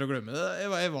aldri til å glemme det.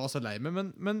 Jeg var så lei meg,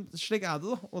 men slik det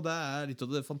da. Og det litt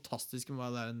av det fantastiske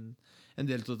med det en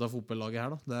del av dette fotballaget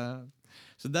her da.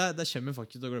 Så det kommer jeg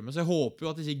faktisk til å glemme. Så jeg håper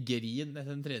jo at jeg ikke grin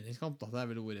etter en treningskamp da. Det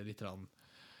vel ordet litt rann.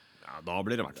 Ja, da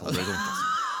blir det i hvert fall litt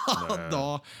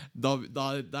dumt.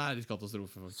 Det litt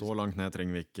katastrofe faktisk. Så langt ned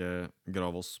trenger vi ikke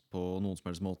grave oss på noen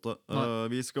som helst måte.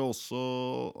 Vi skal også,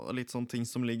 litt sånn ting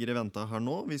som ligger i vente her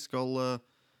nå, vi skal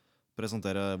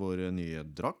presentere vår nye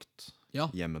drakt.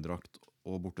 Hjemmedrakt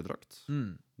og bortedrakt.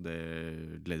 Det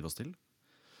gleder vi oss til.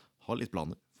 Har litt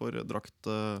planer for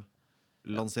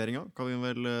draktlanseringen, kan vi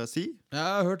vel si. Jeg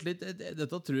har hørt litt, dette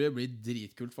tror jeg blir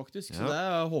dritkult faktisk, så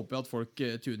det håper jeg at folk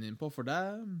tuner inn på, for det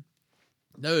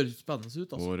høres spennende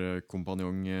ut altså. Vår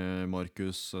kompanjong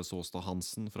Markus Såstad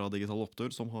Hansen fra Digital Opptur,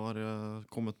 som har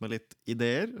kommet med litt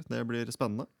ideer. Det blir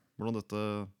spennende hvordan dette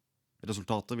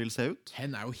resultatet vil se ut.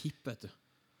 Hen jo hipp, vet du.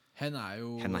 Hen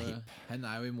jo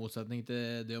i motsetning til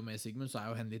det og meg, Sigmund, så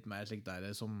jo hen litt mer slik der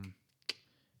som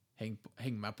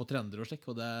henger med på trender og slik,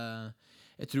 og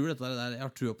jeg tror dette der, jeg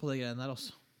har trua på det greiene her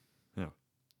altså. Ja.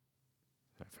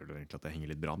 Jeg føler egentlig at jeg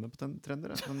henger litt bra med på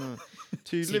trender, men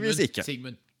tydeligvis ikke.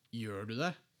 Sigmund, gjør du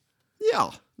det? Ja,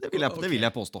 det vil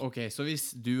jeg påstå. Ok, så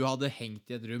hvis du hadde hengt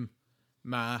i et rom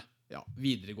med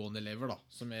videregående elever, da,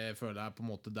 som jeg føler er på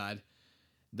en måte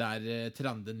der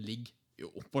trenden ligger, jo,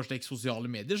 på slik sosiale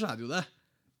medier, så er det jo det.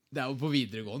 Det er jo på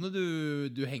videregående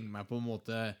du henger med på en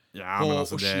måte Ja, på men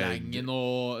altså, slangen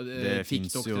og det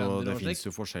finnes TikTok-trender og slik.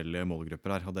 jo forskjellige målgrupper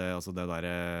her, og det, altså det der...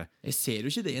 Jeg ser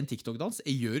jo ikke det i en TikTok-dans.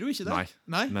 Jeg gjør jo ikke det.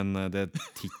 Nei, men det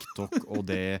TikTok og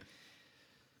det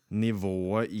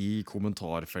nivået i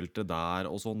kommentarfeltet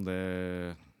der og sånn,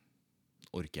 det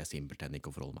orker jeg simpelthen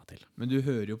ikke å forholde meg til. Men du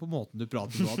hører jo på måten du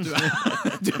prater nå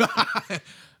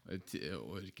at jeg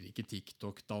orker ikke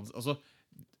TikTok-dans. Altså,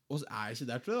 oss er ikke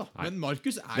der, tror jeg da. Nei. Men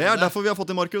Markus er Det jo er der. derfor vi har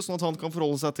fått inn Markus, sånn at han kan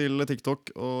forholde seg til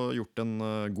TikTok og gjort en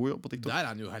god jobb på TikTok. Der er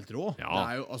han jo helt rå. Ja. Det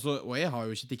er jo, altså, og jeg har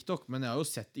jo ikke TikTok, men jeg har jo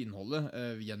sett innholdet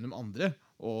gjennom andre.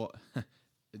 Og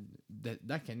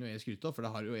det kan jo jeg skryte av, for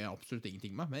det har jo jeg absolutt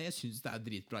ingenting med. Men jeg synes det er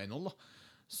dritbra innhold, da.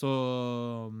 Så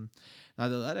nei,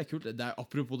 det der er kult. Det er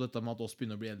apropos dette med at oss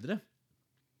begynner å bli eldre.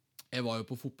 Jeg var jo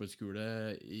på fotballskole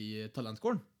i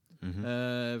talentskolen.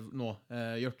 Nå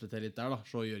gjørte til litt der, da.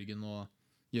 Så Jørgen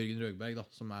Røgberg, da,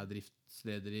 som er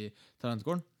driftsleder i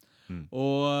talentskolen.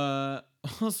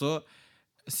 Og så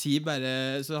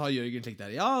så har Jørgen slikt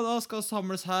der, ja, da skal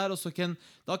samles her, og så kan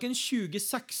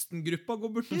 2016-gruppa gå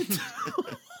bort dit.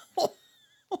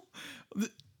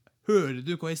 Hører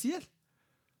du hva jeg sier?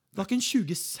 Da kan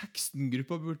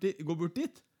 2016-gruppa gå bort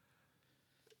dit.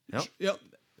 Ja.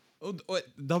 Og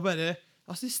da bare,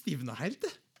 altså jeg stivna helt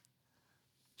det.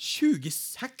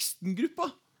 2016-gruppa.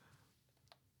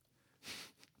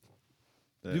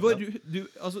 Du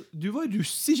var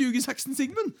russ i 2016,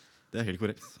 Sigmund. Det er helt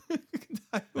korrekt.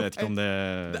 Jeg vet ikke om det...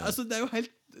 Det er jo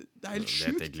helt Jeg vet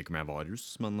sjukt. egentlig ikke om jeg var russ,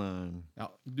 men... Ja,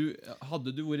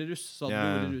 hadde du vært russ, så hadde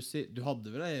du vært russ i... Du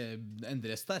hadde vel en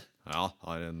dress der? Ja,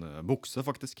 har en bukse,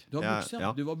 faktisk. Du har bukse,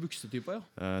 ja. Du var buksetype, ja.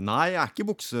 Nei, jeg er ikke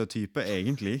buksetype,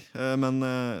 egentlig. Men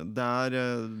det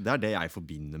er det jeg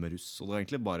forbinder med russ. Og det er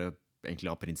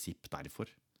egentlig av prinsipp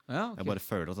derfor. Ja, ok. Jeg bare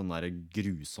føler at den der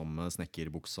grusomme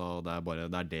snekkerbuksa, det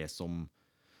er det som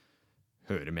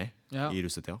hører med Ja. i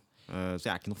russetida. Så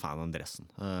jeg er ikke noe fan av den dressen.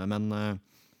 Men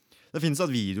det finnes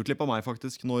et videoklipp av meg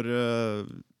faktisk, når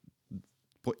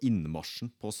på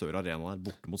innmarsjen på Sør Arena der,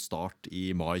 borte mot Start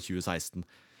i mai 2016,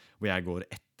 hvor jeg går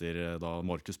etter da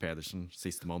Markus Pedersen,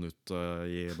 siste mann ut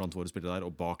blant våre spillere der,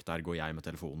 og bak der går jeg med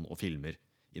telefonen og filmer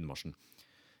innmarsjen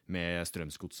med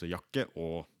Strømsgodset-jakke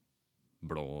og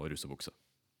blå russebukse.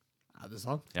 Er det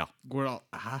sant? Ja. Går det an?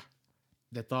 Hæ?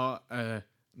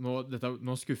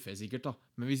 Nå skuffer jeg sikkert, da.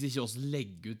 Men hvis ikke oss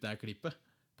legger ut det klippet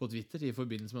på Twitter i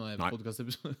forbindelse med denne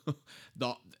podcastepisoden,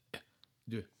 da...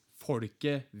 Du,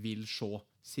 folket vil se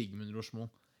Sigmund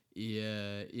Rochemont i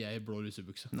ei blå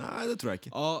russebukse. Nei, det tror jeg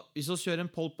ikke. Hvis vi kjører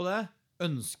en poll på det,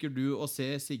 ønsker du å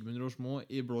se Sigmund Rochemont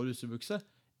i blå russebukse?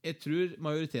 Jeg tror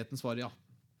majoriteten svarer ja.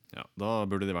 Ja, da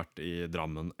burde de vært i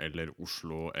Drammen eller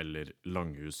Oslo eller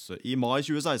Langhus i mai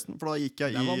 2016, for da gikk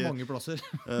jeg Det var mange plasser.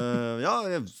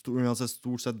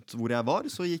 Stort sett hvor jeg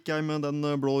var, så gikk jeg med den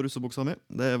blå russebuksa mi.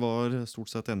 Det var stort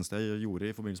sett det eneste jeg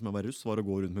gjorde i forbindelse med å være russ, var å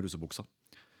gå rundt med russebuksa.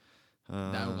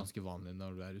 Det er jo ganske vanlig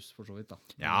når du er russ, for så vidt da.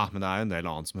 Ja, men det er jo en del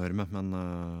annet som hører med, men...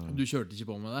 Du kjørte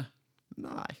ikke på med det?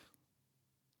 Nei.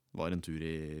 Var en tur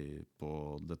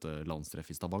på dette landstreff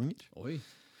i Stavanger. Oi.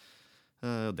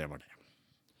 Det var det.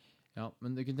 Ja,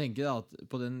 men du kan tenke deg at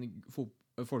på den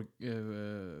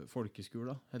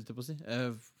folkeskolen, helt til på å si,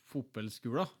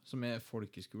 fotballskolen, som er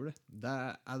folkeskole, det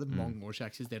er det mange år siden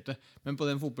eksisterte. Men på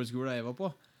den fotballskolen jeg var på,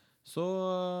 så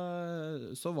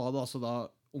var det altså da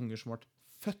unger som ble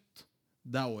født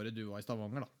det året du var i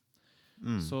Stavanger, da.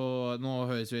 Så nå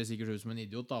høres jeg sikkert ut som en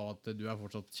idiot da, at du er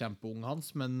fortsatt kjempeung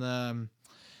Hans, men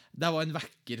det var en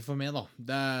vekker for meg da,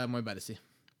 det må jeg bare si.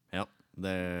 Ja,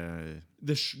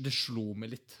 Det slo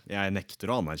meg litt. Jeg nekter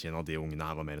å anerkjenne at de ungene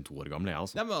her var mer enn 2 år gamle, jeg,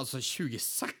 altså. Ja, men altså,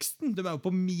 2016, de er jo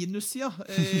på minussida.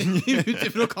 Ut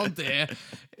ifra kan det.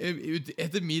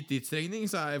 Etter min tidsregning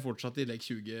så er jeg fortsatt i lek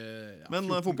 20. Ja, Men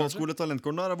 14, fotballskole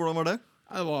Talentgården der, hvordan var det?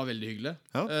 Ja, det var veldig hyggelig.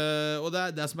 Ja. Og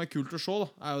det som er kult å se, da,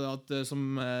 er jo det at som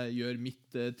gjør mitt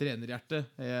trenerhjerte,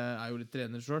 jeg er jo litt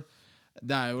trener selv,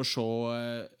 det er jo å se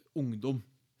ungdom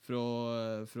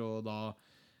fra da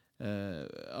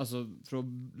altså fra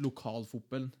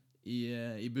lokalfotballen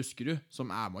i Buskerud, som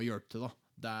er med å hjelpe til da.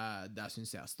 Det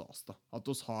synes jeg er stas da. At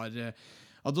oss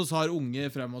har unge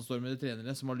fremadstormede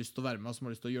trenere som har lyst til å være med, som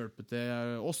har lyst til å hjelpe til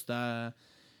oss, det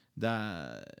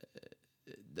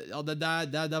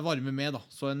varmer med da.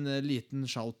 Så en liten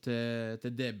shout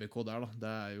til DBK der da.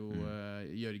 Det er jo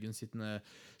Jørgen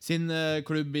sin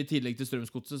klubb. I tillegg til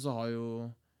Strømsgodset så har jo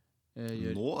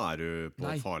Nå er du på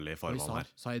Nei, farlig Oi, farvann her.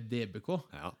 sa jeg DBK?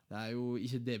 Ja. Det er jo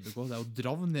ikke DBK, det er jo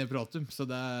Dravn jeg prater om.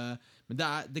 Men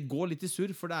det går litt i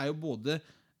surr, for det er jo både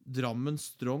Drammen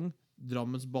Strong,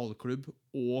 Drammens ballklubb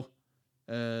og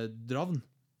Dravn.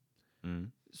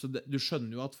 Så du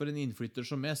skjønner jo at for en innflytter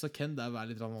som meg, så kan det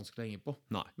være litt vanskelig å henge på.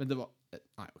 Nei. Men det var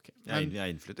Nei, ok.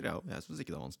 Jeg innflytter, jeg òg. Jeg syns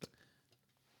ikke det er vanskelig.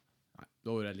 Nei,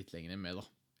 da var jeg litt lenger med, da.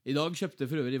 I dag kjøpte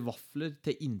jeg for øvrig vafler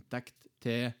til inntekt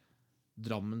til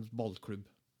Drammens ballklubb.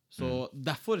 Så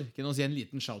derfor kan jeg si en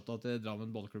liten shout-out til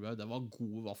Drammen ballklubb. Det var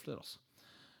gode vafler, altså.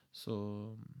 Så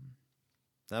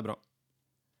Det er bra.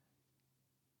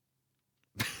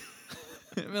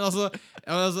 Men altså,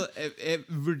 jeg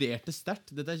vurderte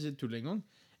sterkt. Dette er ikke tull engang.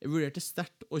 Jeg vurderte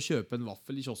sterkt å kjøpe en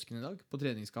vaffel i kiosken i dag på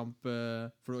treningskamp.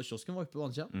 For kiosken var oppe på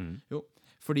vannsida. Jo,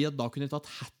 fordi at da kunne jeg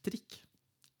tatt hat-trick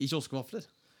i kioskvafler.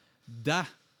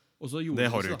 Og så gjorde Det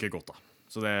jeg har du også, da. ikke godt av.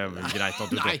 Så det er greit at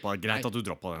du Nei, droppa Jeg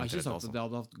den. har ikke sagt Altså. at jeg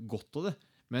hadde hatt godt av det.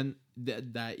 Men det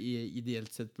jeg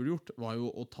ideelt sett burde gjort, var jo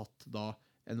å tatt da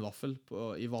en vaffel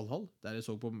i Valhall, der jeg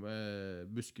så på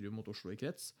Buskerud mot Oslo i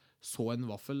krets. Så en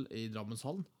vaffel i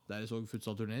Drammenshallen, der jeg så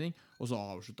futsal-turnering, og så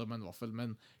avslutta med en vaffel.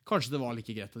 Men kanskje det var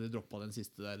like greit at de droppa den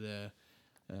siste der,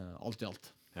 alt i alt.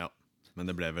 Ja. Men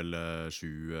det ble vel 7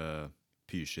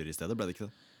 pysjer i stedet, ble det ikke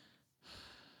det?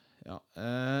 Ja.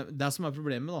 Det som er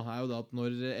problemet, da, er jo da at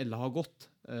når Ella har gått,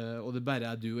 og det bare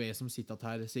er du og jeg som sitter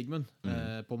her, Sigmund,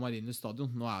 på Marienlyst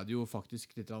stadion. Nå er det jo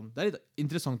faktisk litt, det er litt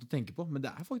interessant å tenke på, men det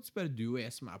er faktisk bare du og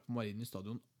jeg som er på Marienlyst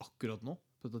stadion akkurat nå,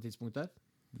 på dette tidspunktet her.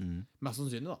 Mest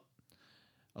sannsynlig, da.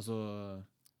 Altså,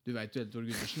 du vet jo, Tor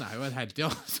Gundersen er jo her hele tida,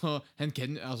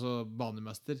 så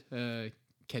banemester,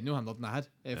 kan jo hende at den er her.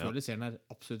 Jeg føler jeg ser den her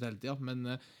absolutt hele tida, men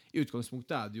i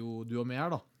utgangspunktet er det jo du og meg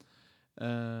her, da.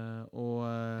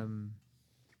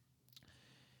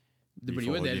 Det blir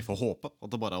jo en del. Vi får håpe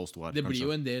at det bare er oss to her. Det blir kanskje.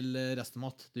 jo en del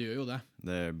restemat. Det gjør jo det.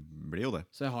 Det blir jo det.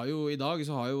 Så jeg har jo i dag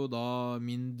så har jo da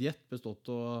min diett bestått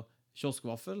av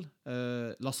kioskvaffel,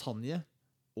 lasagne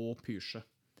og pysje.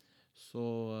 Så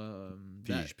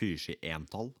Pysje i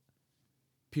entall.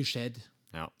 Pysjer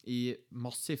Ja. i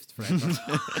massivt flertall.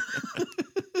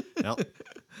 Ja.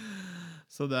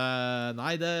 Så det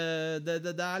Nei, det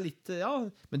er litt Ja,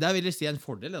 men det vil jeg si en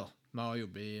fordel, da, med å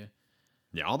jobbe i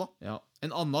Ja da. Ja.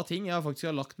 En annen ting jeg faktisk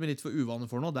har lagt meg litt for uvane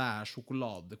for nå, det er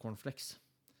sjokoladecornflakes.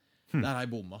 Der har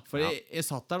jeg bomma. For Ja. jeg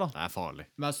satt der, da, Det er farlig.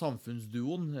 med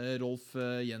samfunnsduoen Rolf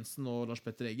Jensen og Lars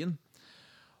Petter Eggen.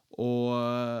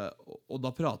 Og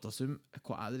da prates om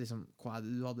hva er det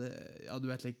du hadde. Ja, du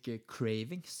vet, like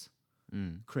cravings.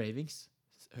 Cravings.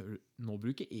 Nå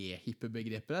bruker jeg hippe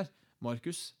begreper her.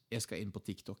 Markus, jeg skal inn på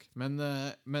TikTok. Men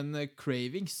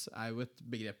cravings er jo et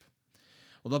begrep.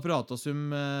 Og da prates om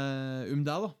det,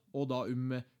 da. Og da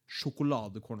om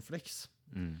sjokoladecornflakes.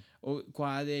 Og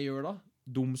hva er det jeg gjør da?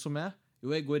 Dum som jeg.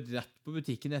 Jo, jeg går rett på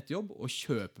butikken etter jobb og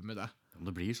kjøper med det. Men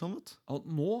det blir sånn, vet du. Og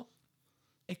nå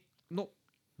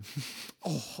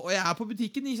og jeg er på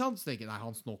butikken, ikke sant? Så tenker jeg, nei,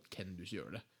 Hans, nå kan du ikke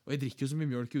gjøre det. Og jeg drikker jo så mye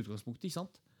mjølk i utgangspunktet, ikke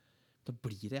sant? Da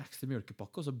blir det ekstra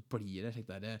mjølkepakke, og så blir det slik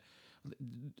der.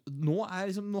 Nå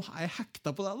er jeg hekta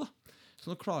på det, da.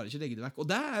 Så nå klarer jeg ikke å legge det vekk. Og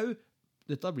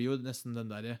dette blir jo nesten den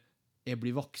der jeg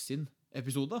blir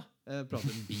vaksin-episode. Jeg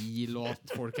prater om bil, og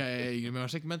at folk er yngre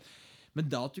med seg. Men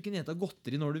da at du kan ete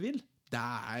godteri når du vil, det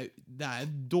er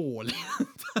dårlig.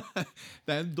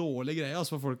 Det er en dårlig greie,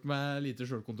 altså, for folk med lite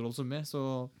selvkontroll som meg. Så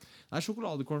nei,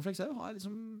 sjokoladecornflakes har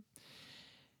liksom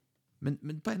men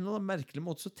på en eller annen merkelig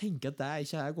måte så tenker jeg at det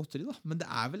ikke er godteri, da. Men det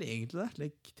er vel egentlig det,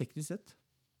 like, teknisk sett.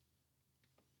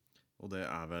 Og det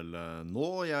er vel nå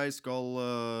jeg skal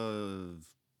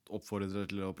oppfordre dere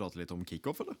til å prate litt om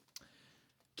kickoff, eller?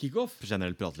 Kickoff?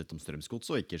 Generelt prate litt om strømsgods,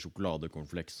 og ikke sjokolade,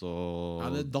 cornflakes og Ja,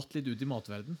 det datt litt ut i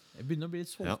matverden. Jeg begynner å bli litt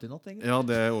solgt i natt, egentlig. Ja,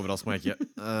 det overrasker meg ikke.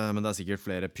 Men det er sikkert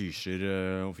flere pysjer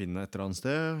å finne et eller annet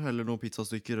sted. Eller noen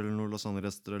pizzastykker, eller noen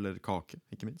lasagnerester, eller kake,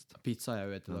 ikke minst. Pizza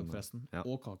er jo et i dag, forresten. Ja.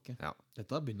 Og kake. Ja.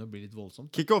 Dette begynner å bli litt voldsomt.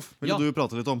 Kickoff vil Ja. du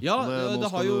prate litt om. Ja, nå det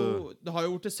har skal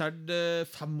jo vært solgt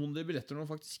 500 billetter nå,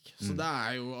 faktisk. Så det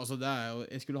er jo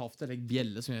jeg skulle hatt en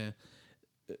bjelle som jeg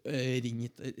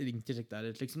ringte slik der,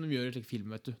 slik som de gjør i slik film,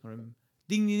 vet du. Når de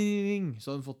ding, ding, ding, ding,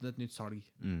 så har de fått et nytt salg.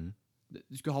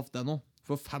 Du skulle hatt det nå.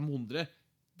 For 500,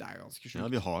 det er ganske sjukt. Ja,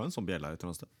 vi har jo en sånn bjelle her et eller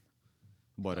annet sted.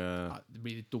 Bare Ja, det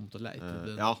blir litt dumt å leite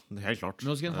den. Ja, helt klart.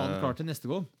 Men nå skal han ha den klar til neste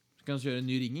gang. Så kan han kjøre en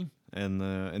ny ringing.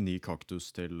 En ny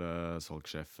kaktus til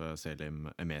salgssjef Selim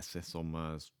Emesi, som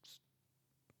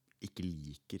ikke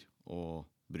liker å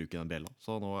bruke den bjella.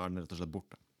 Så nå er den rett og slett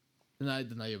borte. Den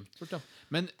er gjemt bort, ja.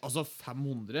 Men altså,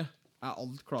 500 er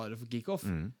alt klare for kickoff.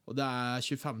 Og det er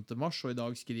 25. mars, og i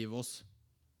dag skriver oss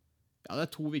Ja, det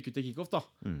er 2 uker til kickoff, da.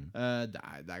 Det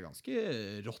er ganske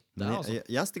rått, det, Men altså.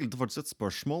 jeg stilte faktisk et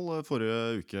spørsmål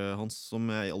forrige uke, Hans, som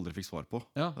jeg aldri fikk svar på.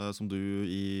 Ja. Som du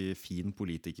i fin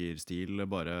politikerstil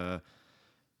bare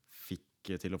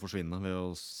fikk til å forsvinne ved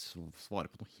å svare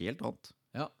på noe helt annet.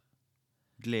 Ja.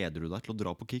 Gleder du deg til å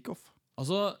dra på kickoff?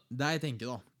 Altså, det jeg tenker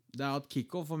da, det er at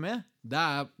kickoff for meg, det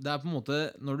er på en måte,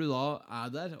 når du da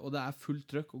er der, og det er fullt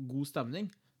trøkk og god stemning,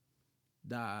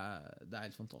 det er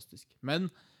helt fantastisk. Men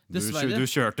dessverre... Du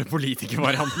kjørte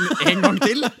politikervarianten en gang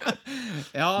til!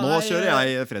 Ja, Nå kjører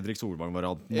jeg Fredrik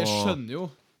Solvang-varianten. Jeg skjønner jo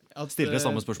at, stiller det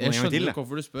samme spørsmål en gang til. Jeg skjønner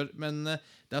hvorfor du spør, men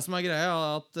det som er greia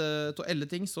er at til alle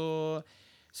ting så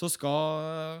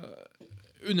skal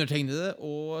undertegnede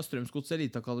og Strømsgods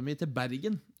Eliteakademi til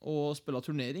Bergen og spille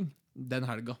turnering den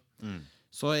helga.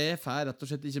 Så jeg får rett og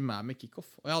slett ikke med kickoff.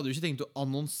 Og jeg hadde jo ikke tenkt å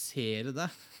annonsere det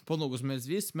på noe som helst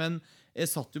vis, men jeg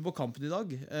satt jo på kampen i dag,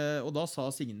 og da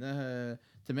sa Signe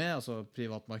til meg, altså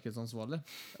privatmarkedsansvarlig.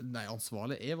 Nei,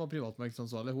 ansvarlig. Jeg var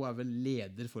privatmarkedsansvarlig. Hun er vel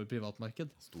leder for privatmarked.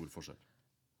 Stor forskjell.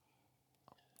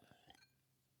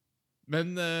 Men,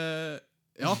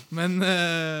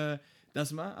 det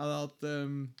som er at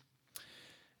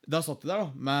da satt jeg der da,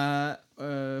 med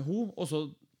hun, og så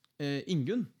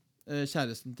Ingunn,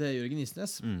 kjæresten til Jørgen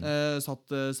Isnes,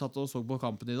 satt og så på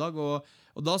kampen i dag,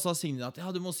 og da sa Signe at ja,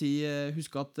 du må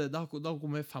huske at da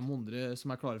kommer 500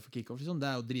 som er klare for kickoff, liksom. Det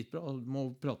er jo dritbra, og du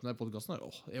må prate med podcasten her.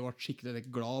 Jeg ble skikkelig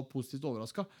glad og positivt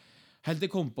overrasket. Helt til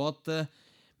jeg kom på at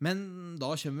men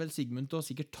da kommer vel Sigmund til å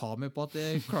sikkert ta meg på at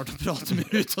jeg klarte å prate meg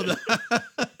ut av det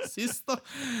sist da.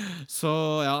 Så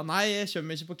ja, nei, jeg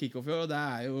kommer ikke på kickoff i år, og det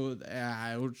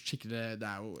er jo skikkelig, det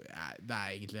er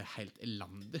egentlig helt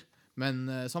elendig. Men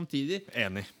samtidig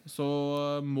Enig. så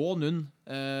må noen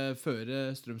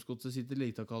føre Strømsgodset sitt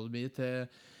Eliteakademi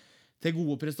til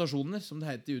gode prestasjoner, som det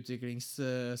heter i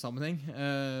utviklingssammenheng,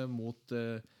 mot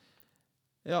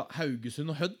Haugesund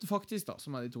og Hødd faktisk da,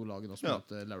 som er de 2 lagene som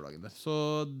møter lørdagen der. Så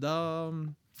da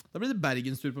blir det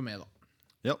Bergenstur på meg da.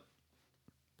 Ja.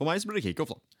 På meg så blir det kickoff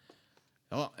da.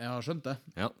 Ja, jeg har skjønt det.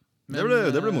 Ja, Men,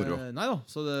 det ble moro. Nei da,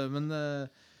 men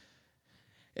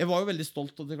jeg var jo veldig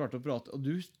stolt at jeg klarte å prate, og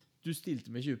du stilte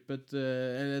meg ikke opp et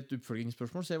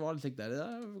oppfølgingsspørsmål, så jeg var litt der.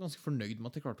 Jeg var ganske fornøyd med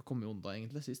at jeg klarte å komme unna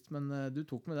egentlig sist, men du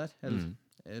tok meg der.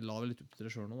 Jeg la vel litt opp til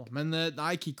det selv nå da. Men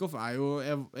nei, kickoff er jo,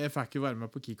 jeg fikk jo være med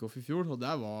på kickoff i fjor, og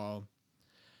det var,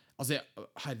 altså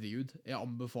herregud, jeg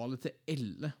anbefaler til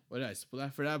alle å reise på det,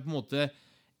 for det er på en måte,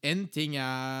 en ting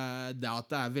er det at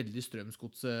det er veldig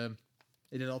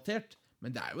strømsgodsrelatert,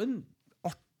 men det er jo en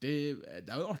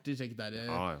artig trekk der.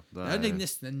 Det er jo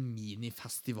nesten en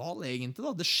minifestival egentlig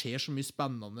da. Det skjer så mye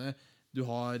spennende. Du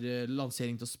har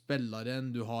lansering til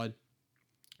spilleren, du har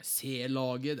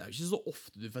C-laget. Det er jo ikke så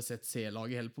ofte du får sett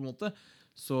C-laget heller på en måte.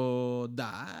 Så det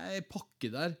er en pakke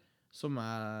der som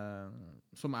er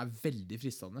veldig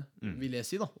fristende, vil jeg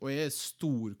si da. Og jeg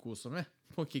storkoser meg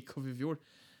på kickoff i fjor.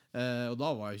 Og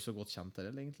da var jeg ikke så godt kjent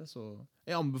her egentlig, så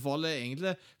jeg anbefaler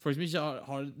egentlig folk som ikke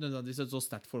har nødvendigvis et så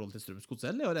sterkt forhold til Strømsgods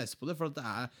selv å reise på det, for at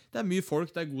det er mye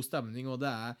folk, det er god stemning, og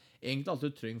det er egentlig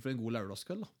alltid trøng for en god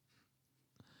lørdagskveld da.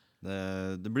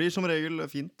 Det blir som regel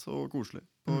fint og koselig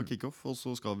på kickoff, og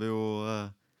så skal vi jo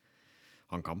ha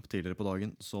en kamp tidligere på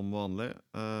dagen som vanlig.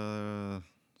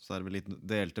 Så er det vel litt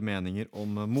delte meninger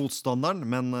om motstanderen,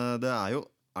 men det er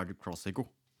jo El Clasico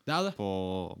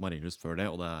på Marienlyst før det,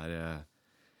 og det er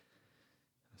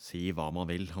si hva man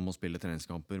vil, han må spille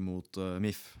treningskamper mot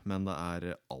MIF, men det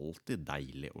er alltid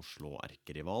deilig å slå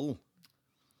erkerivalen.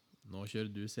 Nå kjører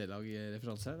du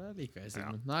C-lag-referanse her, det liker jeg,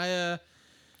 Sigmund. Nei,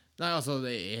 altså,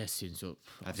 jeg synes jo...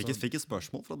 Jeg fikk et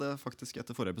spørsmål fra det faktisk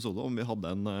etter forrige episode, om vi hadde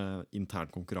en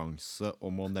intern konkurranse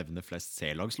om å nevne flest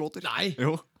C-lagslåter. Nei!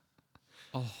 Jo.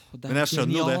 Men jeg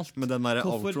skjønner jo det, med den der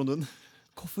outroen din.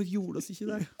 Hvorfor gjorde oss ikke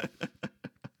det?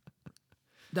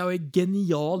 Det er jo en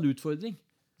genial utfordring.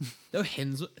 Det er jo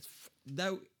hen som...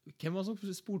 Hvem var som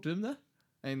spurte dem det?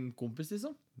 En kompis,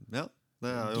 liksom? Ja, det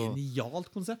er jo...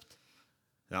 Genialt konsept.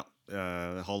 Ja,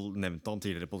 jeg har nevnt han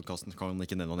tidligere i podcasten, kan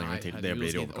ikke nevne han en gang til. Det blir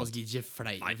i overkast. Og skal ikke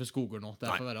flere for skoger nå. Det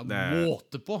Nei, får være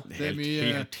måte på. Det er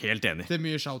mye, helt enig. Det er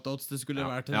mye shoutouts det skulle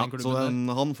vært til Ja, den så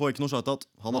klubben. han får ikke noe shoutout.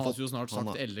 Han har jo snart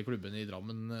sagt alle klubbene i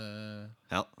Drammen.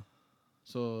 Ja.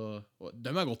 Så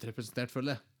de er godt representert, føler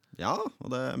jeg. Ja,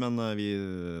 men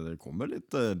det kommer litt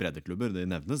breddeklubber, det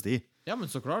nevnes de. Ja, men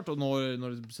så klart, og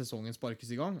når sesongen sparkes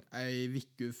i gang, en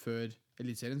uke før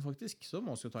elitserien faktisk, så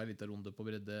må vi jo ta en liten runde på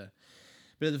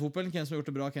breddefotballen. Hvem som har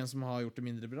gjort det bra, hvem som har gjort det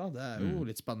mindre bra. Det er jo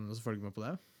litt spennende å følge med på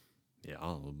det.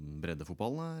 Ja,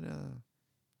 breddefotballen er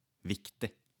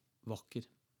viktig. Vakker.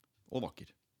 Og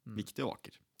vakker. Viktig og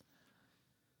vakker.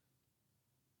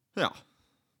 Ja.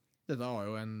 Dette var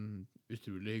jo en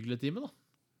utrolig hyggelig time, da.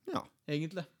 Ja,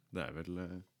 Egentlig. det er vel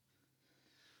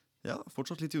ja,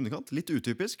 fortsatt litt i underkant. Litt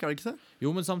utypisk, er det ikke det? Jo,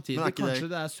 men samtidig, Men er ikke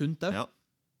kanskje det er sunt, det. Ja.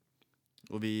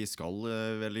 Og vi skal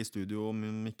vel i studio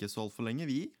om ikke så alt for lenge,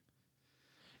 vi.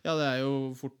 Ja, det er jo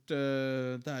fort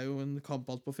det er jo en kamp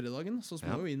alt på fredagen, så må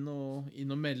Ja. jo inn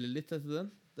og melde litt etter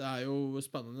den. Det er jo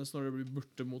spennende når det blir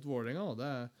borte mot Vålerenga, og det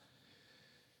er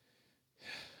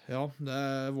ja,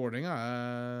 Vålerenga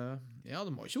er ja,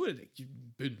 de har ikke vært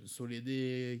bunnsolide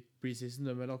i preseason,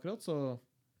 de vel akkurat, så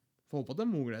får håpe at det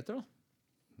er muligheter, da.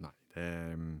 Nei, det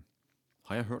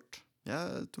har jeg hørt. Jeg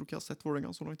tror ikke jeg har sett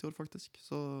Vålerenga så langt i år, faktisk.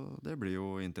 Så det blir jo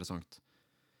interessant.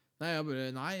 Nei, jeg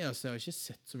har ikke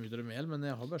sett så mye av dem helt, men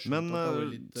jeg har bare skjønt Men at det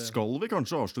var litt skal vi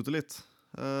kanskje avslutte litt?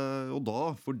 Og da,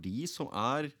 for de som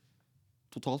er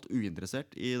totalt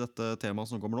uinteressert i dette temaet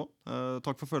som kommer nå,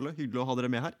 takk for følget, hyggelig å ha dere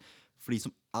med her. For de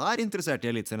som er interessert i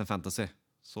Eliteserien Fantasy,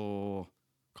 så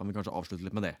kan vi kanskje avslutte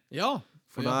litt med det. Ja,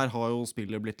 For ja. der har jo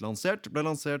spillet blitt lansert. Ble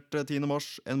lansert 10. mars,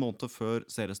 en måned før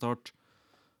seriestart.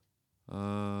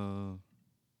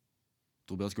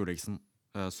 Tobias Gulliksen,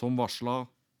 som varslet,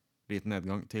 liten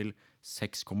nedgang til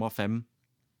 6,5.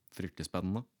 Fryktelig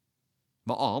spennende.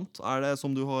 Hva annet er det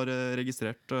som du har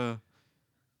registrert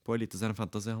på Eliteserien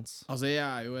Fantasy, Hans? Altså, jeg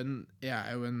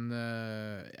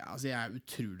er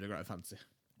utrolig glad i fantasy.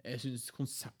 Jeg synes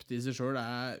konseptet i seg selv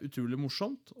er utrolig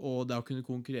morsomt, og det å kunne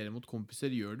konkurrere mot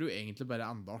kompiser gjør det jo egentlig bare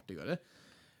enda artigere.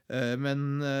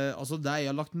 Men altså, det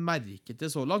jeg har lagt merke til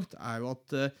så langt, er jo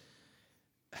at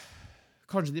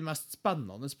kanskje de mest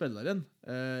spennende spilleren,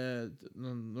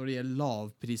 når det gjelder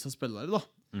lavpris av spillere, da,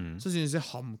 så synes jeg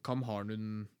HamKam har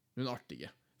noen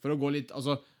artige. For å gå litt,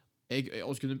 altså,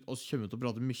 oss kommer til å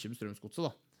prate mye om Strømsgodset,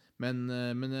 da. Men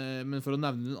for å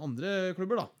nevne noen andre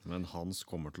klubber, da. Men Hans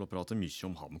kommer til å prate mye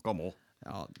om HamKam også.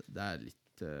 Ja, det er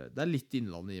litt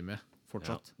innlandet i meg,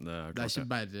 fortsatt. Ja, det er Det er klart ikke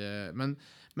det. bare Men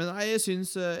nei, jeg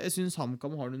syns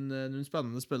HamKam har noen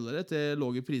spennende spillere til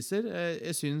lave priser.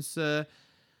 Jeg syns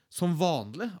som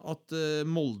vanlig at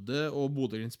Molde og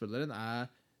Bodø-Glimt-spilleren er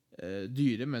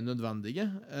dyre, men nødvendige.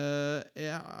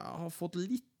 Jeg har fått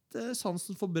litt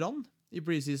sansen for Brann i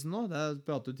preseason nå. Det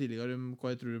pratet jo tidligere om hva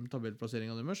jeg tror om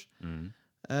tabellplasseringen deres.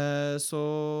 Så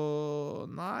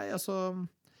nei, altså.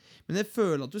 Men jeg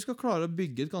føler at du skal klare å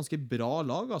bygge et ganske bra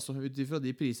lag, altså, ut ifra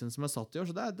de prisene som er satt i år.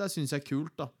 Så det synes jeg er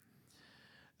kult, da.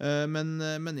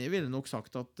 Men jeg ville nok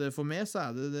sagt at for meg så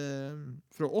er det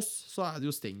fra oss så er det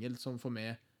jo Stengel som for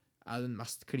meg er den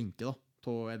mest klinke, da,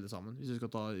 til alle sammen. Hvis vi skal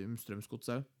ta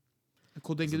Strømsgodset.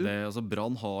 Hva tenker du? Altså,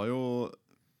 Brann har jo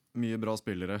mye bra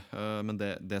spillere, men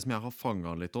det som jeg har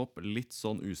fanget litt opp, litt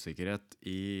sånn usikkerhet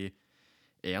i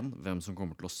hvem som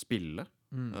kommer til å spille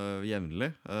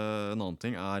jevnlig. En annen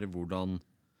ting er hvordan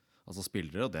altså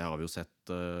spillere, det har vi jo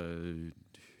sett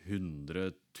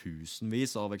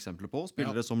hundretusenvis av eksempler på,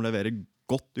 spillere som leverer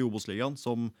godt i Obos-ligaen,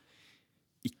 som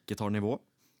ikke tar nivå.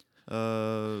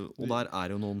 Og der er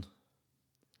jo noen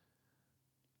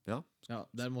Ja,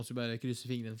 der må vi bare krysse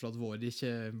fingrene for at vår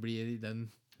ikke blir i den,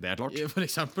 det er klart. for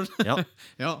eksempel. Ja.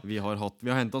 Ja. Vi har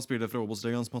hentet spillere fra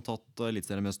Obos-ligaen som har tatt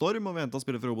Eliteserien med storm, og vi har hentet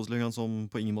spillere fra Obos-ligaen som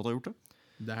på ingen måte har gjort det.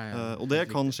 Og det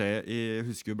kan skje. Jeg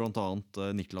husker jo blant annet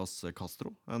Niklas Castro,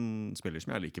 en spiller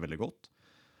som jeg liker veldig godt.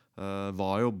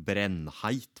 Var jo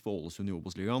brennheit for Ålesund i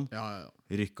Obos-ligaen. Ja.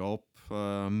 Rykket opp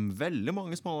veldig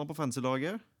mange smaler på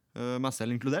fancy-laget, meg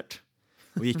selv inkludert,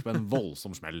 og gikk på en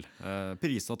voldsom smell.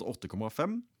 Priset til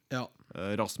 8,5. Ja.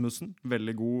 Rasmussen,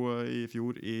 veldig god i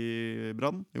fjor i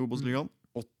Brann i Obos-ligaen.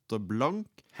 8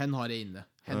 blank. Hen har jeg inne.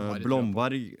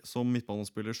 Blomberg som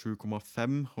midtbanespiller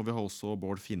 7,5. Og vi har også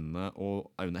Bård Finne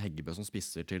og Aune Heggebø som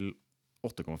spisser til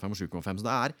 8,5 og 7,5. Så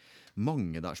det er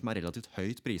mange der som er relativt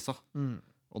høyt priset.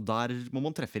 Og der må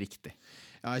man treffe riktig.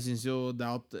 Ja, jeg synes jo det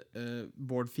at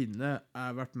Bård Finne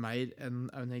er vært mer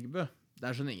enn Aune Heggebø. Det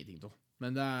er sånn ingenting til.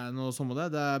 Men det er noe som det.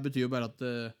 Det betyr jo bare at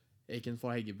jeg kan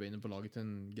få Heggebø inne på laget til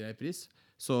en grei pris.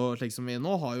 Så slik som vi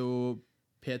nå har jo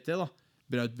PT da,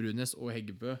 Braut Brunes og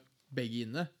Heggebø begge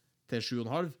inne til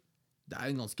 7,5. Det er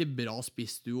en ganske bra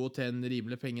spissduo til en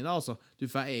rimelig penge da, altså. Du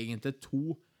får egentlig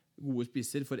 2 gode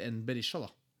spisser for en Berisha da.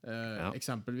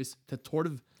 Eksempelvis til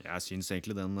 12. Jeg synes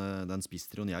egentlig den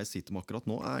spisstrioen jeg sitter med akkurat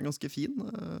nå er ganske fin.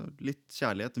 Litt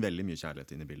kjærlighet, veldig mye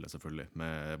kjærlighet inn i bildet selvfølgelig.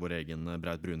 Med vår egen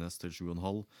Braut Brunes til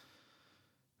 7,5.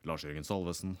 Lars Jørgen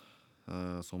Salvesen,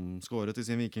 som skåret i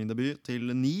sin vikingdebut til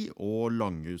 9, og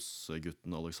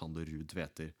Langhus-gutten Alexander Ruud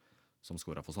Tveter, som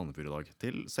skåret for Sandefjord i dag,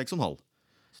 til 6,5.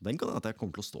 Så den kan jeg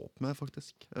komme til å stå opp med,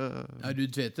 faktisk. Ja,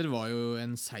 Ruud Tveter var jo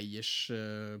en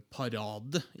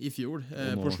seiersparade i fjor,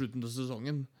 på slutten av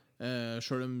sesongen.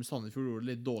 Selv om Sandefjord gjorde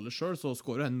det litt dårlig selv, så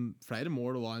skåret han flere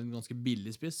mål og var en ganske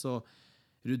billig spiss, så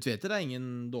Ruud Tveter ingen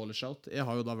dårlig shout. Jeg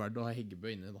har jo da vært å ha Heggebø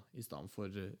inne da, i stedet for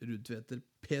Ruud Tveter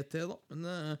PT da. Men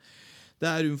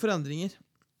det rom for endringer.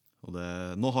 Og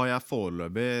nå har jeg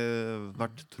foreløpig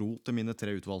vært tro til mine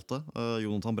 3 utvalgte.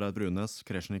 Jonathan Braut Brunes,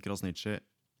 Krešnik Krasniqi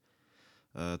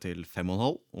til 5,5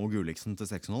 og Gulliksen til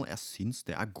 6,5. Jeg synes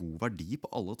det god verdi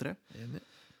på alle 3. Enig.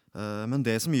 Men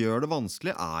det som gjør det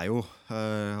vanskelig jo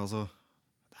altså,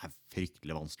 det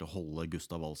fryktelig vanskelig å holde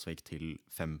Gustav Walsvik til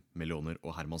 5 millioner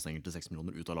og Herman Stengel til 6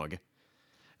 millioner ut av laget.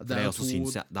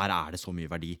 Synes jeg, der det så mye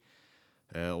verdi.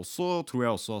 Og så tror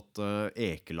jeg også at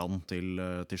Ekeland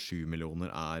til 7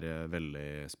 millioner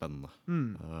veldig spennende.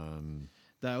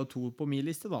 Det jo 2 på min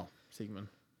liste da, Sigmund.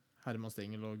 Herman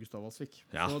Stengel og Gustav Walsvik.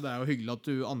 Ja. Så det jo hyggelig at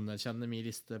du anerkjenner min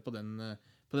liste på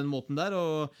den måten der.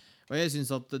 Og jeg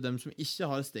synes at dem som ikke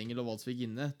har Stengel og Walsvik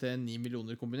inne til 9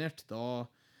 millioner kombinert, da...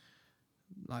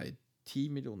 Nei, 10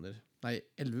 millioner. Nei,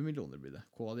 11 millioner blir det.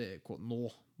 Nå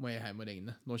må jeg hjem og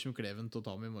regne. Nå kommer Kleven til å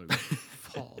ta meg i morgen.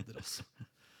 Fader, altså.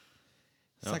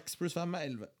 6 pluss 5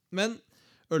 11. Men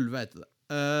 11 heter det.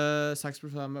 6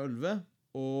 pluss 5 11,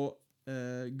 og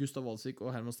Gustav Walsvik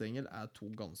og Herman Stengel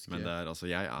 2 ganske Men det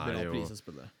altså, jeg bra jo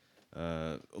prisespillere.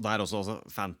 Og det også, altså,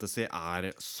 fantasy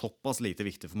såpass lite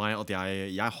viktig for meg at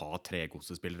jeg har 3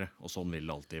 godsespillere, og sånn vil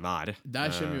det alltid være.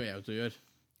 Der kommer jo jeg til å gjøre.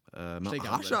 Men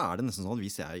her så det nesten sånn at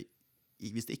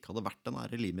hvis det ikke hadde vært den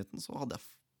her limiten, så hadde jeg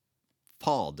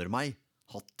fader meg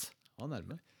hatt. Det var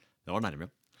nærme. Det var nærme,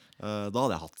 ja. Da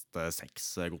hadde jeg hatt 6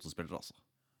 godsespillere, altså.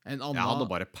 Jeg hadde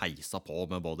bare peisa på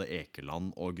med både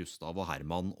Ekeland og Gustav og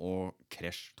Herman og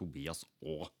Kresh, Tobias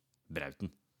og Brauten.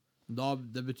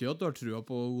 Det betyr jo at du har trua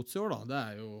på godset i år, da.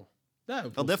 Det jo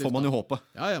positivt. Ja, det får man jo håpe.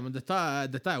 Ja, men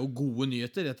dette jo gode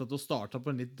nyheter. Rett at du startet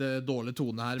på en litt dårlig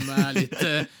tone her, med litt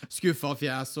skuffa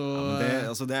fjes og...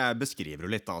 Ja, men det beskriver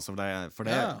jo litt, altså, for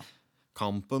det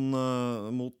kampen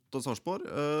mot Sarpsborg,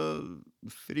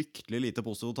 fryktelig lite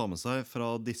positivt å ta med seg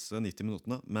fra disse 90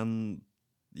 minuttene, men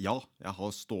ja, jeg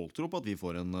har ståltro på at vi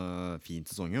får en fin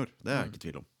sesong i år. Det jeg ikke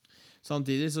tvil om.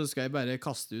 Samtidig så skal jeg bare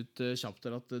kaste ut kjapt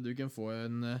her at du kan få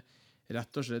en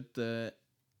rett og slett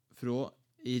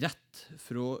rett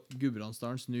fra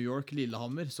Gudbrandsdalens New York,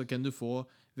 Lillehammer, så kan du få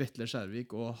Vetle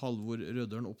Skjærvik og Halvor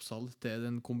Rødørn Oppsal til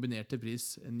den kombinerte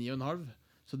pris 9,5.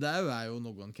 Så det jo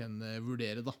noe man kan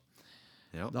vurdere da.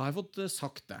 Ja. Da har jeg fått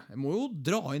sagt det. Jeg må jo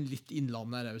dra inn litt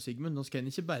innland her, Sigmund. Nå skal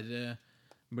jeg ikke bare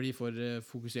bli for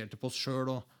fokuserte på oss selv,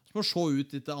 og så må se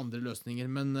ut litt andre løsninger.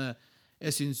 Men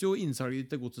jeg synes jo innsalget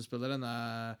til godsespilleren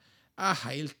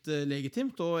helt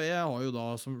legitimt, og jeg har jo da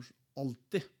som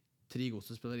alltid 3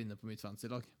 godsespillere inne på mitt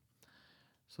fantasy-lag.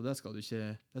 Så det skal du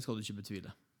ikke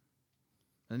betvile.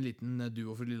 En liten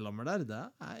duo for Lillehammer der, det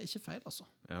ikke feil, altså.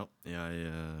 Ja,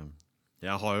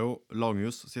 jeg har jo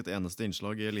Langhus sitt eneste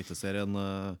innslag i Eliteserien,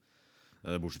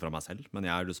 bortsett fra meg selv, men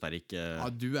jeg dessverre ikke... Ja,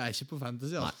 du ikke på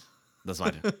fantasy, ja. Nei,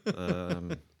 dessverre.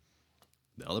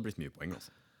 Det hadde blitt mye poeng,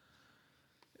 altså.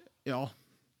 Ja,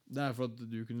 det for at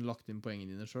du kunne lagt inn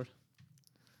poengene dine selv.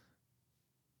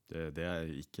 Det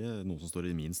ikke noe som står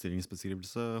i min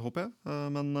stillingsbeskrivelse, håper jeg,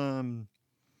 men...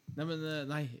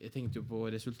 Nei, jeg tenkte jo på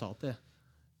resultatet.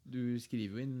 Du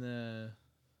skriver jo inn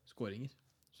skåringer,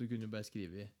 så du kunne jo bare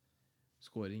skrive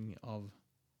skåring av...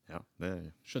 Ja, det...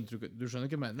 Du skjønner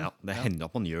hva jeg mener? Ja, det hender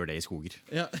at man gjør det i skoger.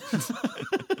 Ja.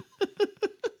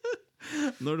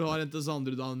 Når du har en til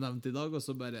Sandrud du har nevnt i dag, og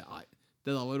så bare, nei,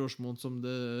 det da var Rorsmond som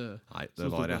det... Nei,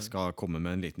 jeg skal komme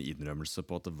med en liten innrømmelse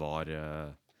på at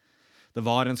det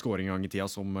var en skåring en gang i tida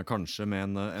som kanskje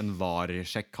med en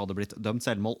VAR-sjekk hadde blitt dømt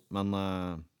selvmål, men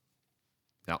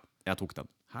ja, jeg tok den.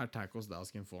 Her takk oss det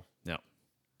skal en få. Ja,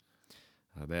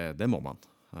 det må man.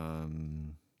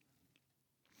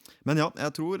 Men ja,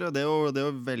 jeg tror det å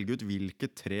velge ut hvilke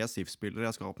 3 SIF-spillere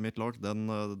jeg skal ha på mitt lag, den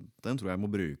tror jeg må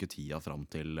bruke tida frem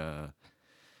til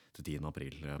 10.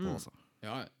 april på, altså.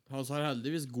 Ja, han har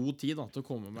heldigvis god tid da, til å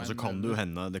komme med. Og så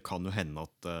det kan jo hende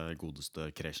at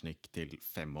godeste Krešnik til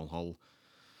 5,5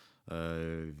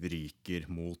 ryker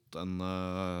mot en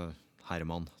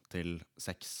Herman til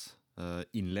 6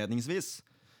 innledningsvis.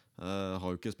 Har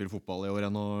jo ikke spilt fotball i år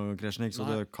ennå, Krešnik, så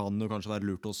det kan jo kanskje være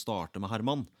lurt å starte med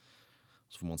Herman.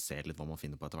 Så får man se litt hva man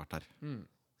finner på etter hvert her.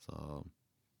 Så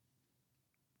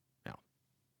ja,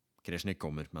 Krešnik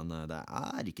kommer, men det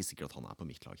ikke sikkert at han på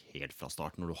mitt lag helt fra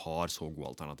start, når du har så gode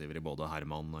alternativer i både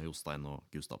Herman, Jostein og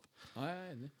Gustav. Ja,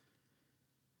 jeg enig.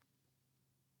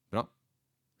 Bra.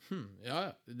 Ja,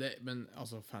 men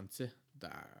altså, fancy,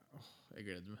 jeg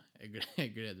gleder meg.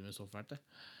 Jeg gleder meg så fælt, det.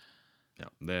 Ja,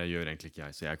 det gjør egentlig ikke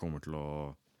jeg, så jeg kommer til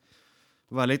å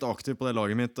være litt aktiv på det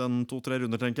laget mitt en 2-3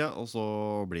 runder, tenker jeg, og så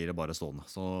blir det bare stående.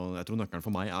 Så jeg tror nøkkelen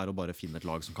for meg å bare finne et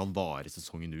lag som kan vare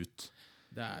sesongen ut.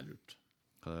 Det lurt.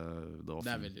 Det var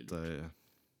Det er fint. veldig lurt.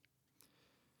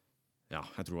 Ja,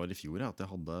 jeg tror det var i fjor at jeg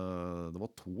hadde det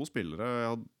var 2 spillere.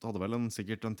 Jeg hadde vel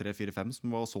sikkert 3-4-5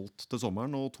 som var solgt til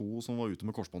sommeren, og 2 som var ute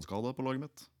med korsbåndskade på laget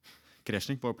mitt.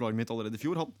 Kresnik var på laget mitt allerede i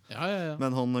fjor, han. Ja.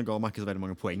 Men han ga meg ikke så veldig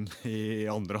mange poeng i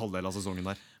andre halvdel av sesongen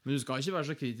der. Men du skal ikke være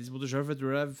så kritisk mot deg selv, for jeg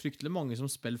tror det er fryktelig mange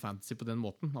som spiller fantasy på den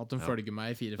måten. At de følger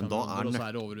meg i 4-5 Men da runder, og så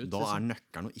er det over ut. Da liksom. er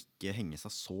nøkkelen å ikke henge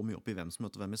seg så mye opp i hvem som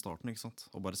møter hvem i starten, ikke sant?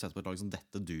 Og bare sette på et lag som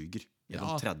dette duger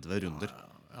gjennom 30 runder.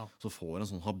 Ja. Så får en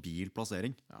sånn habil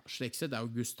plassering. Ja, slik sett er jo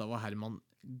Gustav og Herman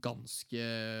ganske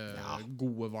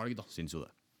gode valg, da. Syns jo det.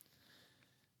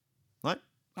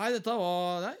 Nei, dette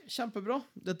var kjempebra.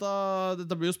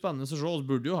 Dette blir jo spennende å se. Vi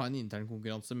burde jo ha en intern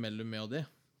konkurranse mellom meg og det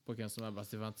på hvem som er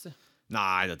best i fantasy.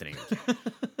 Nei, det trenger vi ikke.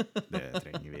 Det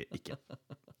trenger vi ikke.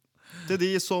 Til de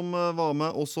som var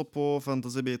med også på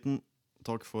fantasy-biten,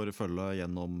 takk for følget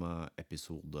gjennom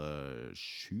episode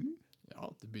 7.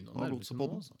 Ja, det begynner å Av nærme seg nå,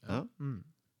 Lotsepodden. altså. Ja.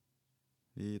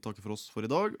 Vi takker for oss for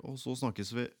i dag, og så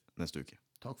snakkes vi neste uke.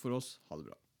 Takk for oss. Ha det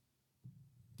bra.